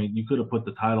that point you could have put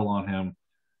the title on him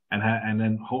and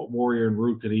then Warrior and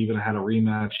Root could even have had a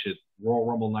rematch at Royal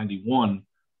Rumble '91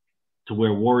 to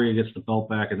where Warrior gets the belt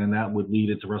back, and then that would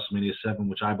lead into WrestleMania 7,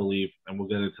 which I believe, and we'll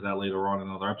get into that later on in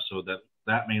another episode,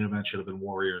 that main event should have been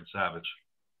Warrior and Savage.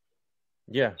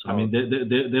 Yeah. So, I mean,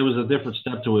 there was a different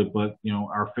step to it, but,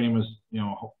 our famous,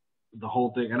 the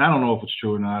whole thing, and I don't know if it's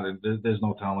true or not, and there's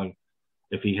no telling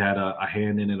if he had a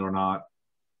hand in it or not,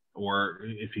 or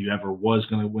if he ever was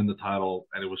going to win the title,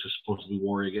 and it was just supposed to be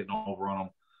Warrior getting over on him.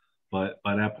 But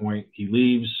by that point, he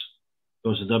leaves,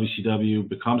 goes to WCW,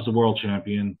 becomes the world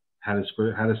champion, had his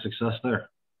success there.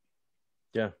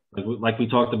 Yeah. Like we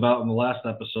talked about in the last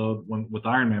episode with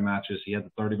Iron Man matches, he had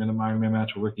the 30-minute Iron Man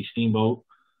match with Ricky Steamboat.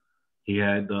 He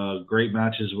had great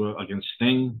matches against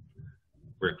Sting,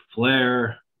 Ric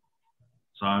Flair.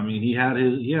 So I mean, he had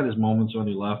his moments when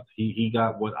he left. He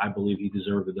got what I believe he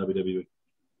deserved at WWE.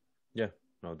 Yeah,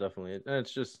 no, definitely. And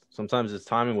it's just sometimes it's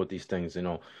timing with these things.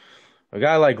 A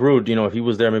guy like Rude, if he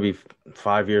was there maybe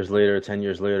 5 years later, 10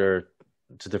 years later,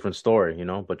 it's a different story.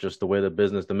 But just the way the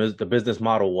business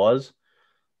model was,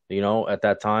 at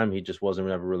that time, he just wasn't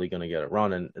ever really going to get it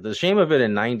run. And the shame of it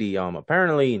in '90,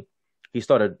 apparently he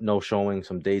started no showing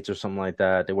some dates or something like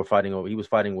that. He was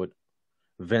fighting with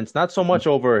Vince, not so much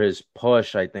over his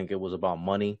push. I think it was about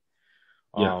money.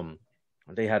 Yeah.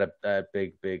 They had a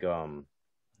big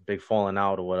falling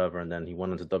out or whatever, and then he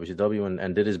went into WCW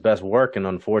and did his best work. And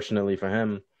unfortunately for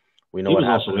him, we know he what was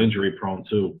happened. Also injury prone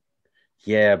too.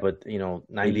 Yeah, but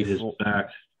 94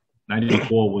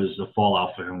 was the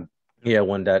fallout for him. Yeah,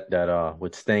 when that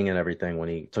with Sting and everything, when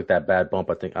he took that bad bump,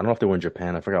 I don't know if they were in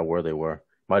Japan. I forgot where they were.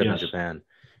 Might have been Japan.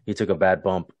 He took a bad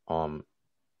bump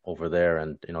over there,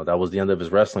 and that was the end of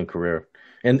his wrestling career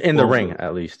in the ring,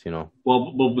 at least.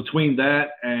 Well, between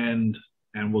that and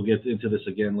we'll get into this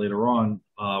again later on.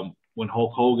 When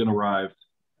Hulk Hogan arrived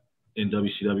in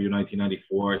WCW in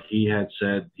 1994, he had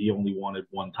said he only wanted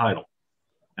one title,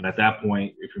 and at that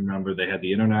point, if you remember, they had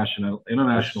the international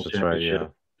That's championship. right, yeah.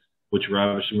 Which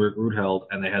obviously Root held,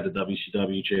 and they had the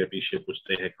WCW championship, which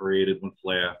they had created when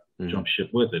Flair jumped ship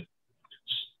with it.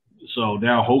 So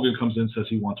now Hogan comes in and says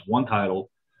he wants one title.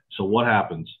 So what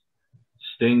happens?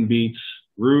 Sting beats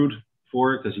Rude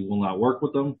for it because he will not work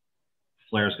with them.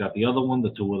 Flair's got the other one.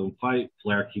 The two of them fight.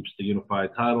 Flair keeps the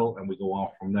unified title, and we go on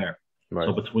from there. Right.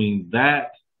 So between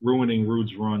that ruining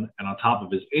Rude's run and on top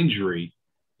of his injury,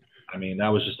 I mean, that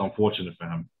was just unfortunate for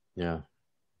him. Yeah.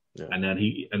 Yeah. And then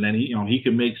he he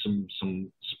could make some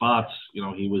spots. He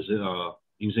was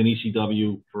in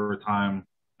ECW for a time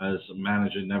as a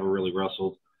manager, never really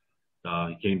wrestled.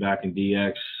 He came back in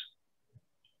DX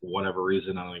for whatever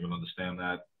reason. I don't even understand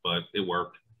that, but it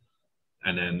worked.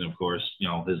 And then, of course,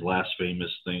 his last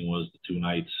famous thing was the 2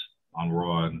 nights on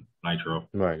Raw and Nitro.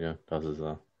 Right, yeah. That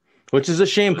was which is a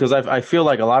shame because I feel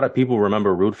like a lot of people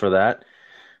remember Rude for that.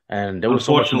 And there was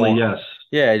so much more. Yes.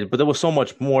 Yeah, but there was so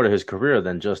much more to his career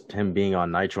than just him being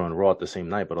on Nitro and Raw at the same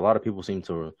night. But a lot of people seem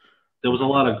to. There was a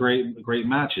lot of great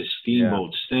matches.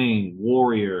 Steamboat, Sting,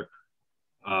 Warrior,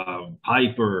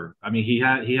 Piper. I mean, he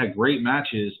had great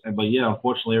matches. But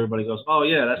unfortunately, everybody goes, "Oh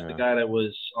yeah, that's the guy that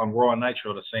was on Raw and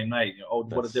Nitro the same night."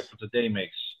 What a difference a day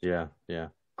makes. Yeah, yeah.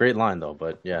 Great line though,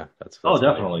 but yeah, that's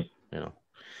definitely.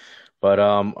 But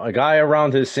a guy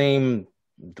around his same.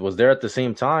 Was there at the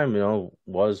same time,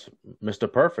 was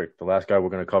Mr. Perfect, the last guy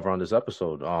we're going to cover on this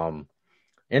episode.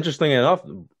 Interestingly enough,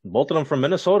 both of them from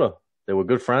Minnesota. They were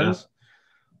good friends.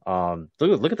 Yeah.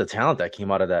 Look at the talent that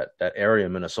came out of that area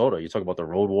in Minnesota. You talk about the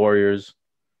Road Warriors.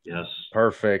 Yes.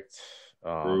 Perfect.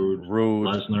 Rude.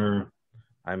 Lesnar.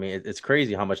 I mean, it's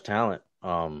crazy how much talent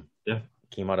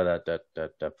came out of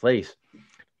that place.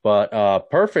 But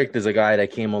Perfect is a guy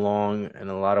that came along in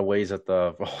a lot of ways at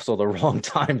also the wrong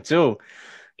time too.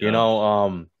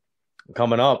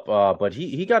 Coming up. But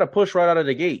he got a push right out of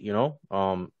the gate,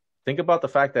 Think about the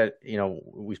fact that,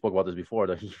 we spoke about this before,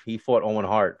 that he fought Owen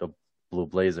Hart, the Blue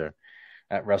Blazer,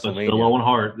 at WrestleMania. Still Owen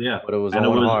Hart, yeah. But it was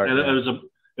Owen Hart. And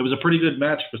it was a pretty good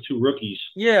match for two rookies.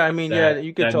 Yeah, I mean,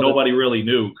 you could tell nobody really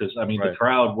knew because, I mean, the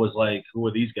crowd was like, who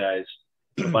are these guys?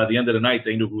 By the end of the night,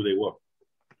 they knew who they were.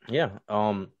 Yeah.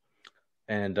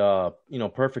 And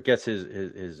Perfect gets his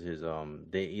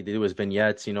they do his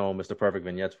vignettes, Mr. Perfect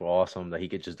vignettes were awesome, that he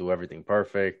could just do everything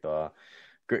perfect.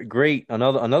 Great,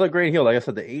 another great heel. Like I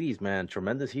said, the 80s, man,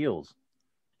 tremendous heels.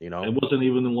 It wasn't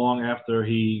even long after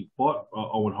he fought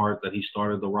Owen Hart that he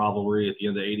started the rivalry at the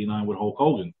end of '89 with Hulk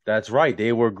Hogan. That's right.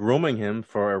 They were grooming him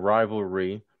for a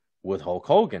rivalry with Hulk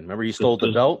Hogan. Remember, he stole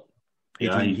the belt.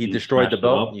 He destroyed the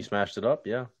belt. And he smashed it up.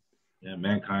 Yeah. Yeah,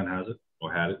 Mankind has it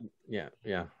or had it.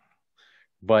 Yeah.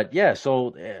 But yeah,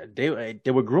 so they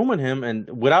were grooming him, and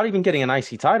without even getting an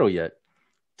IC title yet,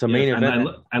 to Yeah, main event.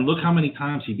 and look how many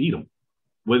times he beat him,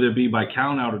 whether it be by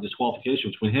count out or disqualification.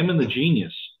 Between him and the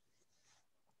Genius,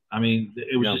 I mean,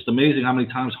 it was Yeah, just amazing how many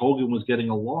times Hogan was getting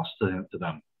a loss to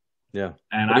them. yeah.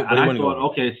 And What do you I want to go over?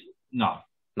 thought, okay, no, Not clean.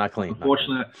 Not clean.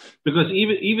 unfortunately, because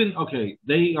even okay,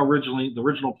 the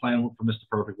original plan for Mr.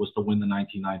 Perfect was to win the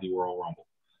 1990 Royal Rumble,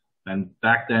 and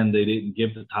back then they didn't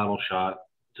give the title shot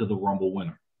to the Rumble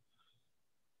winner.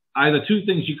 Either two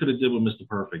things you could have did with Mr.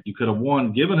 Perfect. You could have,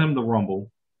 one, given him the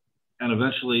Rumble and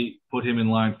eventually put him in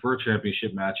line for a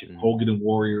championship match if Hogan and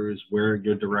Warrior is where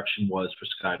your direction was for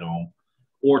Skydome.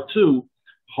 Or two,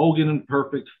 Hogan and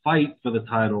Perfect fight for the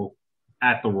title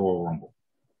at the Royal Rumble.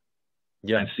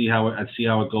 Yeah. And see how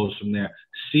it goes from there.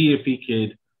 See if he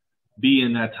could be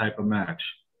in that type of match.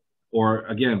 Or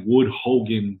again, would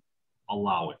Hogan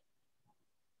allow it?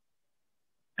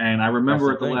 And I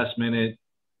remember at the last minute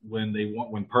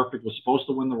when Perfect was supposed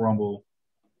to win the Rumble,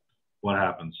 what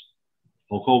happens?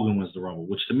 Hulk Hogan wins the Rumble,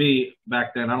 which to me,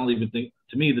 back then, I don't even think,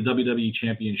 to me, the WWE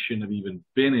champion shouldn't have even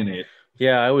been in it.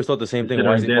 Yeah, I always thought the same thing.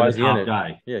 Why is he in it?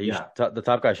 Guy. Yeah, the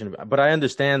top guy shouldn't. But I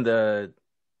understand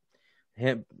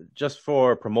him just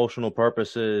for promotional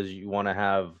purposes. You want to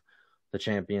have the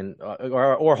champion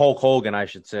or Hulk Hogan, I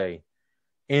should say,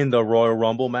 in the Royal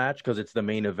Rumble match because it's the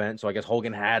main event. So I guess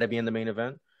Hogan had to be in the main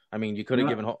event. I mean, you could have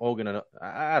given Hogan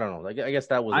I don't know. I guess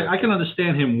that was. I can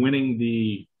understand him winning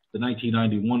the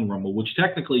 1991 Rumble, which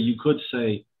technically you could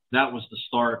say that was the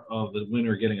start of the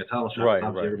winner getting a title shot. Right.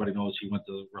 Everybody knows he went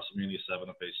to WrestleMania 7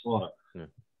 and faced Slaughter. Yeah.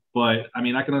 But I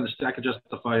mean, I can understand. I could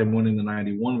justify him winning the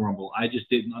 91 Rumble. I just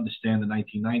didn't understand the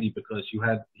 1990 because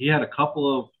he had a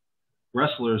couple of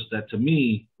wrestlers that to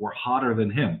me were hotter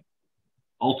than him.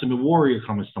 Ultimate Warrior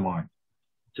comes to mind.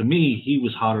 To me, he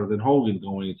was hotter than Hogan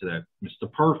going into that.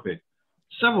 Mr. Perfect.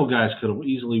 Several guys could have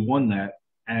easily won that.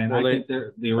 And I think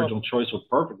the original choice with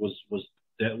Perfect was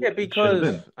that. Yeah,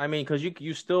 because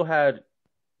you still had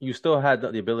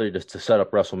the ability to set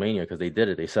up WrestleMania because they did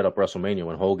it. They set up WrestleMania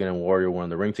when Hogan and Warrior were in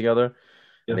the ring together,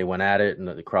 and they went at it, and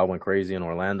the crowd went crazy in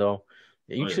Orlando.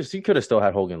 You could have still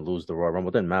had Hogan lose the Royal Rumble.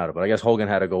 It didn't matter, but I guess Hogan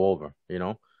had to go over.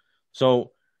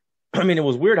 So. I mean, it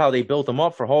was weird how they built him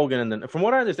up for Hogan. And then, from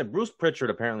what I understand, Bruce Pritchard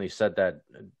apparently said that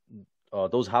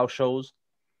those house shows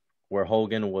where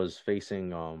Hogan was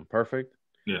facing Perfect,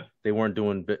 they weren't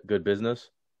doing good business.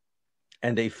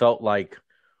 And they felt like,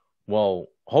 well,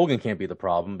 Hogan can't be the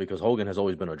problem because Hogan has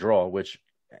always been a draw, which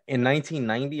in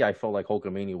 1990, I felt like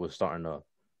Hulkamania was starting to,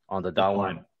 on the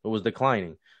downline. It was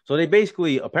declining. So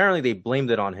apparently they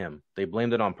blamed it on him. They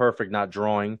blamed it on Perfect not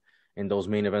drawing in those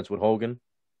main events with Hogan.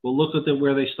 Well, look at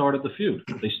where they started the feud.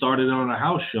 They started on a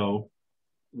house show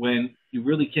when you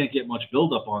really can't get much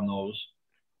buildup on those.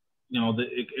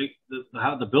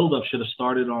 The buildup should have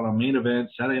started on a main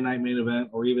event, Saturday night main event,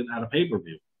 or even at a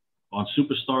pay-per-view. On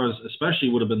Superstars, especially,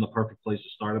 would have been the perfect place to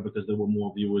start it because there were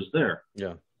more viewers there.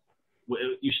 Yeah.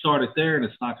 You start it there and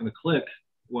it's not going to click.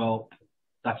 Well,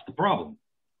 that's the problem.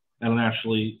 And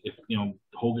actually, if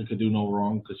Hogan could do no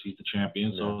wrong because he's the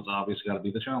champion, so it's obviously got to be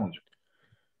the challenger.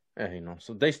 Yeah,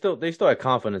 so they still had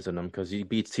confidence in him because he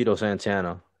beats Tito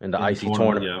Santana in the IC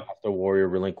tournament after Warrior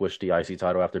relinquished the IC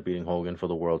title after beating Hogan for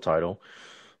the world title.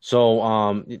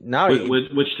 So now,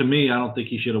 which to me, I don't think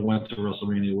he should have went to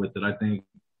WrestleMania with it. I think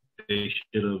they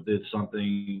should have did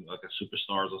something like a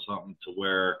Superstars or something to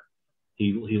where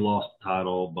he lost the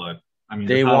title. But I mean,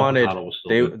 they wanted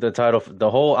the title. The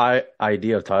whole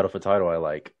idea of title for title, I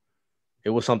like. It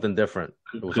was something different.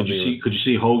 Could you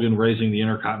see Hogan raising the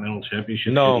Intercontinental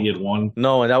Championship if he had won?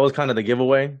 No, and that was kind of the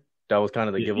giveaway.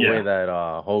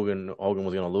 That Hogan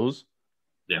was going to lose.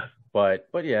 Yeah. But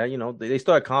yeah, they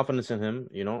still had confidence in him,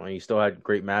 and he still had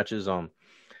great matches.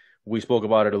 We spoke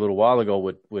about it a little while ago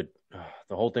with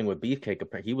the whole thing with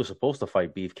Beefcake. He was supposed to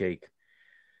fight Beefcake.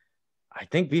 I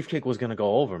think Beefcake was going to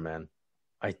go over, man.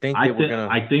 I think he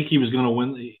was going to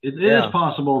win. It is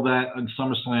possible that in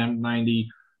SummerSlam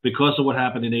 90. Because of what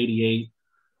happened in '88,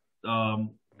 the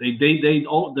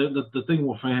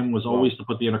thing for him was always to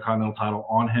put the Intercontinental title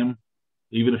on him,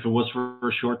 even if it was for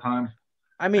a short time.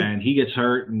 I mean, and he gets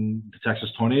hurt, and the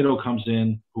Texas Tornado comes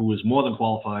in, who is more than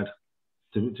qualified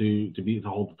to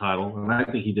hold the title, and I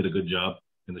think he did a good job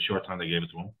in the short time they gave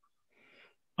it to him.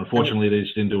 Unfortunately, they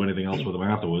just didn't do anything else with him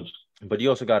afterwards. But you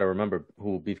also got to remember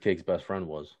who Beefcake's best friend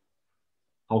was.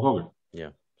 Hulk Hogan. Yeah,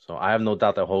 so I have no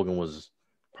doubt that Hogan was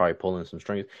probably pulling some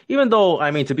strings. Even though, I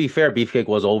mean, to be fair, Beefcake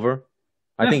was over.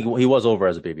 I think he was over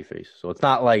as a babyface. So it's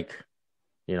not like,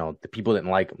 the people didn't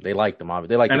like him. They liked him,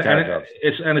 obviously. They liked the character.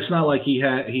 It's not like he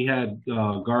had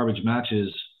garbage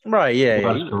matches. Right, yeah.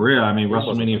 Throughout his career. I mean,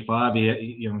 WrestleMania 5,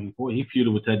 he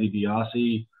feuded with Ted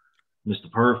DiBiase.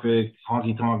 Mr. Perfect,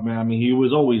 Honky Tonk Man. I mean, he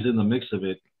was always in the mix of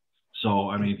it. So,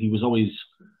 I mean, he was always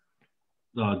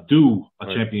due a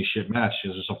Right. championship match.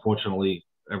 It's just unfortunately,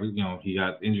 he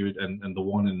got injured, and the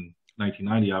one in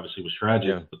 1990 obviously was tragic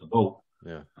Yeah. with the boat.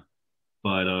 Yeah.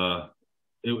 But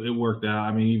it worked out.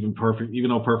 I mean, even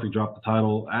though Perfect dropped the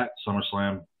title at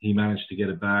SummerSlam, he managed to get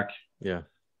it back, Yeah.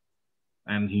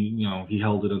 and he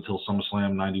held it until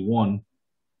SummerSlam '91,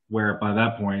 where by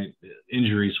that point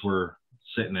injuries were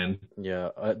sitting in. Yeah.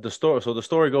 The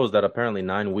story goes that apparently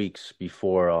 9 weeks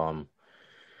before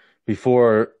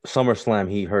SummerSlam,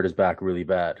 he hurt his back really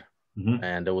bad, Mm-hmm.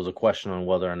 and there was a question on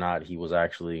whether or not he was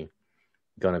actually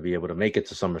going to be able to make it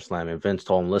to SummerSlam. And Vince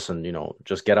told him, "Listen,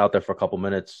 just get out there for a couple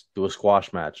minutes, do a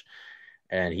squash match."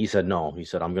 And he said, "No." He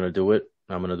said, "I'm going to do it.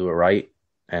 I'm going to do it right,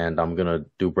 and I'm going to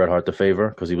do Bret Hart the favor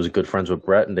because he was good friends with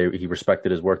Bret, and he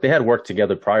respected his work. They had worked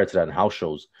together prior to that in house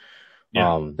shows.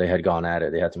 Yeah, They had gone at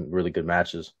it. They had some really good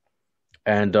matches,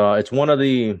 and it's one of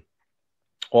the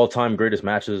all-time greatest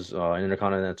matches in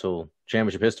Intercontinental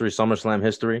Championship history, SummerSlam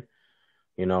history.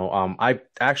 I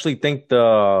actually think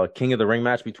the King of the Ring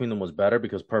match between them was better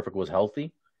because Perfect was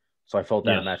healthy, so I felt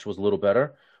that yes. match was a little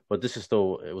better. But this is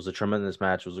still, it was a tremendous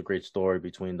match. It was a great story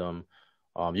between them.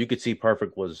 You could see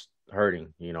Perfect was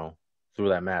hurting, through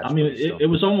that I match, mean, but he it, still. it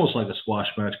was almost like a squash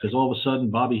match because all of a sudden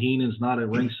Bobby Heenan's not at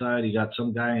ringside. You got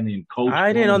some guy named Coach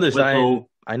I didn't blowing his understand. whistle.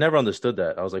 I never understood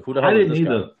that. I was like, who the I hell is didn't this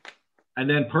guy? either. And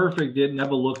then Perfect did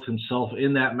never looked himself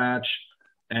in that match,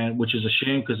 and which is a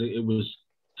shame because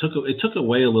it took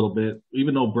away a little bit.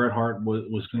 Even though Bret Hart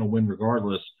was going to win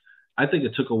regardless, I think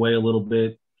it took away a little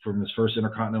bit from his first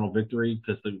Intercontinental victory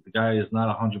because the guy is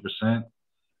not 100%.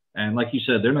 And like you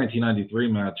said, their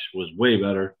 1993 match was way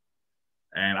better.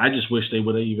 And I just wish they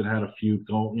would have even had a few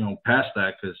go, past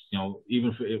that because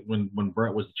even when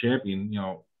Bret was the champion,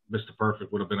 Mr.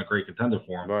 Perfect would have been a great contender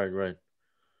for him. Right, right.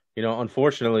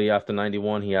 Unfortunately, after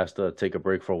 91, he has to take a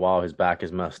break for a while. His back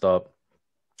is messed up.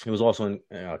 He was also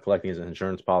collecting his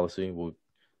insurance policy.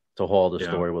 To haul the Yeah.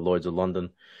 story with Lloyd's of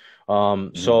London.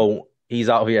 Mm-hmm. So he's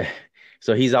out here.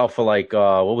 So he's out for like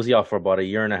what was he out for? About a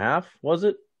year and a half, was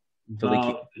it? Till they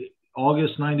keep. About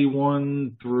August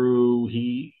 '91 through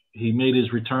he made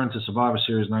his return to Survivor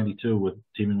Series '92 with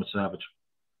teaming with Savage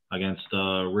against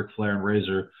Ric Flair and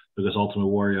Razor because Ultimate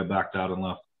Warrior backed out and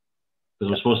left. Because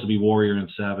it was supposed to be Warrior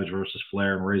and Savage versus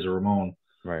Flair and Razor Ramon.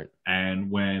 Right. And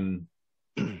when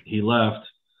he left,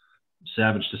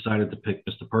 Savage decided to pick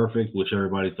Mr. Perfect, which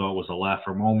everybody thought was a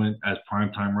laugher moment. As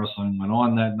primetime wrestling went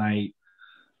on that night,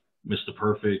 Mr.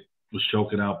 Perfect was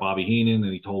choking out Bobby Heenan,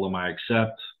 and he told him, "I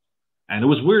accept." And it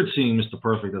was weird seeing Mr.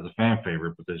 Perfect as a fan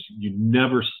favorite because you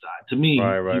never, to Right, me, he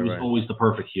right, was right. always the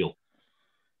perfect heel.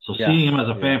 So Yeah, seeing him as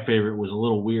a yeah, fan favorite was a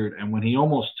little weird. And when he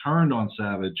almost turned on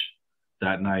Savage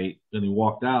that night and he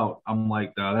walked out, I'm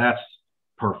like, now that's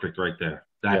perfect right there.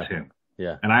 yeah, That's him.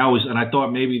 yeah. And I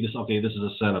thought maybe this is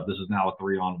a setup. This is now a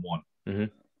 3-on-1. Hmm.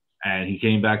 And he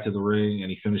came back to the ring and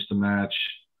he finished the match.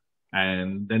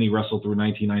 And then he wrestled through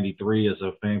 1993 as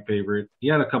a fan favorite. He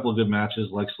had a couple of good matches,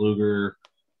 Lex Luger,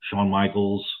 Shawn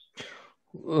Michaels.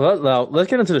 Now let's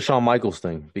get into the Shawn Michaels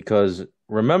thing because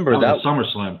remember That was that. at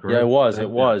SummerSlam, Yeah, it correct? was, it That,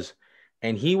 yeah, was,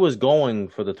 and he was going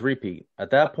for the three-peat. At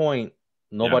that point,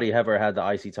 yeah. nobody ever had the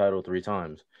IC title three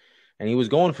times, and he was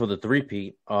going for the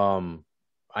three-peat.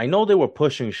 I know they were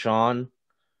pushing Shawn,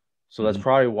 so that's Mm-hmm.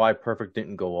 probably why Perfect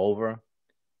didn't go over.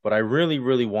 But I really,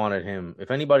 really wanted him. If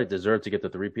anybody deserved to get the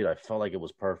three-peat, I felt like it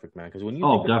was Perfect, man. Because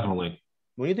Oh, definitely.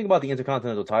 when you think about the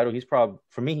Intercontinental title, he's probably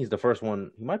for me, he's the first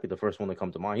one. He might be the first one to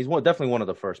come to mind. Definitely one of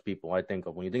the first people I think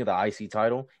of when you think of the IC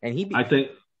title, and I think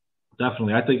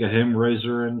definitely. I think of him,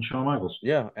 Razor, and Shawn Michaels.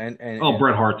 yeah, and Oh,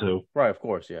 Bret Hart too. right, of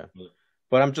course, yeah.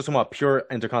 But I'm just talking about pure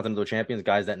Intercontinental Champions,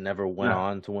 guys that never went Yeah.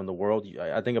 on to win the world.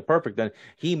 I think of Perfect. Then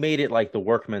he made it like the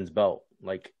workman's belt,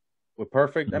 like with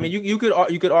Perfect. I mean, Mm-hmm.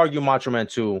 you could argue Macho Man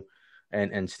 2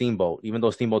 and Steamboat, even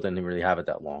though Steamboat didn't really have it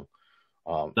that long.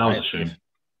 That was a shame.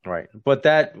 Right, but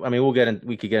I mean,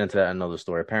 we could get into that in another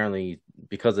story. Apparently,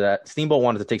 because of that, Steamboat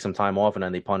wanted to take some time off, and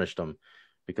then they punished him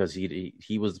because he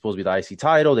was supposed to be the IC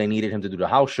title. They needed him to do the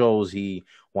house shows. He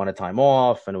wanted time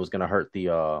off, and it was going to hurt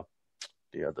the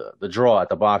draw at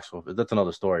the box office. That's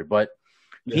another story. But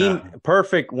Yeah.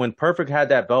 when Perfect had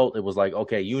that belt, it was like,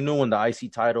 okay, you knew when the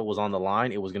IC title was on the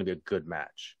line, it was going to be a good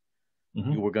match.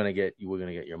 Mm-hmm. You were gonna get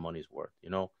your money's worth.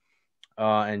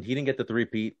 And he didn't get the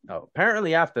three-peat.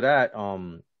 Apparently, after that,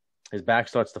 his back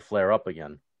starts to flare up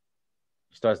again.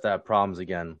 He starts to have problems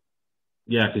again.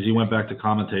 Yeah, because he went back to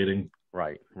commentating.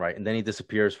 Right, right, and then he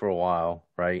disappears for a while.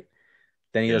 Right,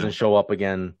 then he doesn't Yeah. show up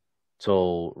again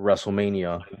till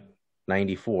WrestleMania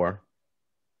 '94.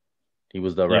 He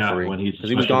was the Yeah, referee when he's a because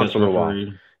he was special gone guest for a little while.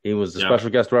 referee. He was the Yeah. special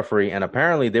guest referee, and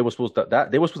apparently they were supposed to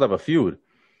have a feud.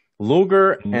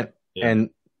 Luger Yeah. and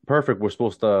Perfect were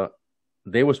supposed to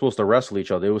they were supposed to wrestle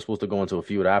each other. They were supposed to go into a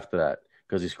feud after that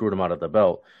because he screwed him out of the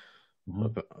belt.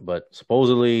 Mhm. But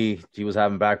supposedly he was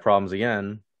having back problems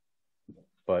again.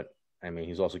 But I mean,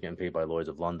 he's also getting paid by Lloyd's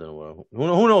of London. Well,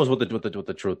 who knows what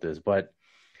the truth is? But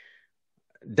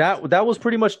that was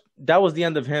pretty much that was the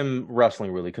end of him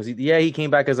wrestling, really. Because he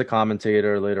came back as a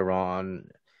commentator later on.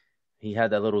 He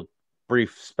had that little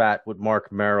brief spat with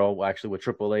Mark Merrow, actually with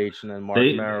Triple H, and then Mark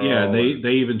Merrow, and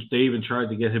They even tried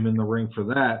to get him in the ring for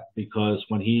that, because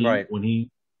right, when he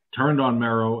turned on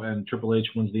Merrow and Triple H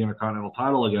wins the Intercontinental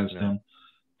title against yeah, him,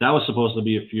 that was supposed to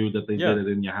be a feud that they yeah, did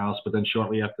it in your house. But then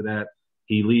shortly after that,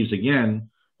 he leaves again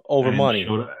over and money,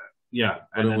 showed, yeah,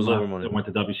 but and it then was over left money. and went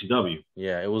to WCW.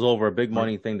 Yeah, it was over a big Right.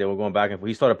 money thing. They were going back and forth.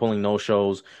 He started pulling no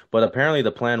shows, but apparently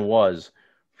the plan was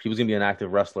he was gonna be an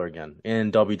active wrestler again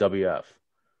in WWF.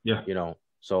 Yeah.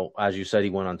 So as you said, he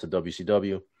went on to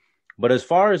WCW. But as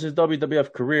far as his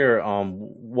WWF career,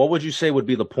 what would you say would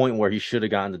be the point where he should have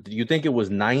gotten do you think it was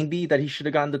 90 that he should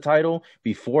have gotten the title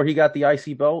before he got the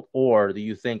IC belt? Or do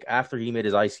you think after he made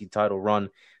his IC title run,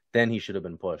 then he should have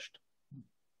been pushed?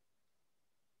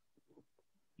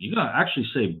 You gotta actually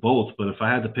say both, but if I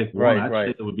had to pick one, Right, I'd say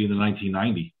right. it would be the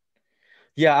 1990.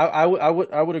 Yeah,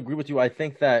 I would agree with you. I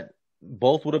think that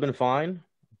both would have been fine,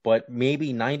 but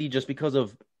maybe 90 just because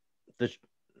of the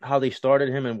how they started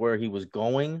him and where he was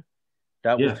going.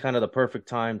 That was Yeah, kind of the perfect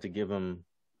time to give him.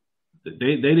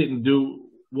 they didn't do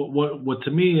what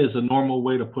to me is a normal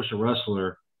way to push a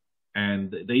wrestler,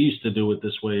 and they used to do it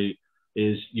this way.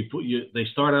 Is they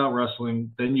start out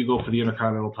wrestling, then you go for the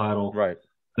Intercontinental title, Right.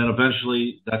 then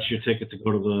eventually that's your ticket to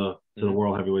go to the Hmm.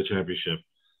 World Heavyweight Championship.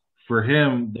 For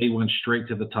him, they went straight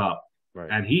to the top, Right.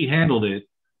 and he handled it,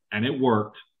 and it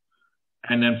worked.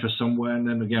 And then for someone, and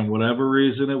then again, whatever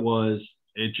reason it was,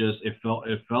 it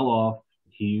fell off.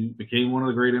 He became one of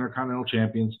the great Intercontinental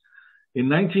champions. In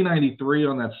 1993,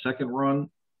 on that second run,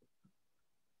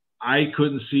 I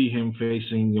couldn't see him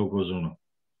facing Yokozuna.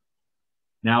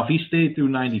 Now, if he stayed through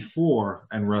 94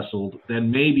 and wrestled, then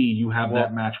maybe you have that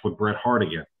Well, match with Bret Hart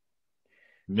again.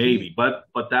 he Maybe. But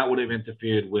that would have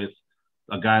interfered with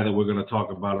a guy that we're going to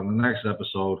talk about in the next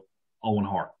episode, Owen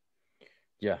Hart.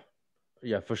 yeah.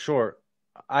 Yeah, for sure.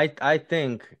 I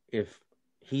think if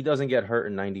he doesn't get hurt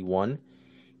in 91,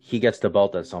 he gets the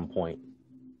belt at some point.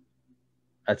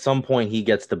 At some point he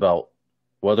gets the belt.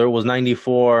 Whether it was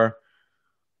 94,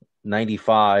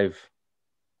 95,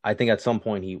 I think at some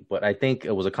point but I think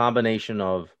it was a combination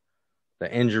of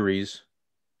the injuries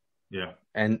Yeah.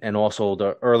 and also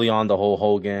the early on the whole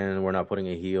Hogan, we're not putting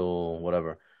a heel,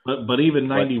 whatever. But even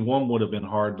But 91 would have been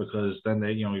hard, because then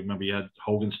remember, you had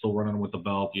Hogan still running with the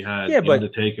belt. You had yeah, The but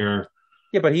Undertaker.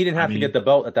 yeah, but he didn't I have to get mean, the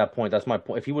belt at that point. That's my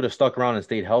point. If he would have stuck around and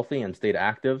stayed healthy and stayed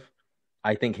active,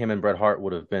 I think him and Bret Hart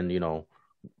would have been,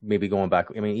 maybe going back.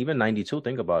 I mean, even 92,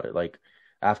 think about it. Like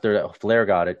after Flair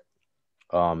got it,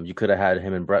 you could have had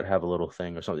him and Bret have a little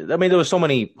thing or something. I mean, there was so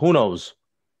many, who knows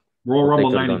Royal what they Rumble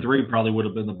could have done. '93 probably would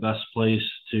have been the best place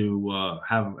to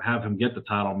have him get the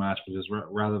title match, because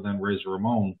rather than Razor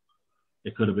Ramon,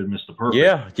 it could have been Mr. Perfect,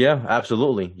 Yeah, yeah,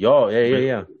 absolutely. Yo, yeah, yeah, which,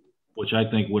 yeah. which I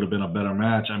think would have been a better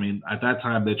match. I mean, at that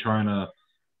time they're trying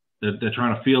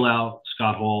to feel out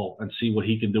Scott Hall and see what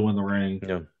he can do in the ring,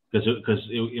 Yeah. because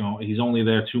he's only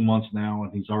there 2 months now,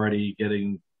 and he's already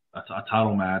getting a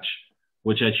title match,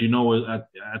 which, as you know, at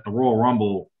the Royal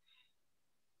Rumble,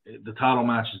 the title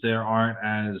matches there aren't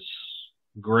as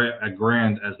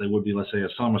grand as they would be, let's say,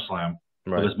 at SummerSlam,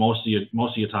 Right. because most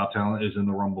of your top talent is in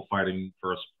the Rumble fighting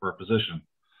for a position.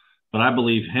 But I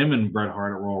believe him and Bret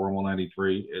Hart at Royal Rumble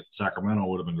 '93 at Sacramento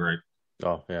would have been great.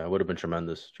 Oh, yeah, it would have been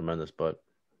tremendous, tremendous, but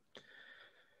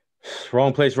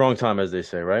wrong place, wrong time, as they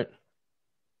say, right?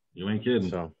 You ain't kidding.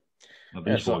 So, The yeah,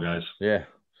 baseball guys. yeah.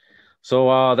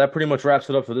 So that pretty much wraps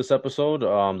it up for this episode.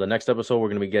 The next episode we're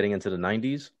going to be getting into the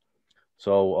 90s.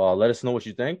 So let us know what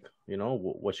you think,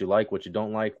 what you like, what you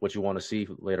don't like, what you want to see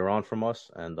later on from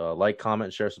us, and like,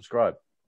 comment, share, subscribe.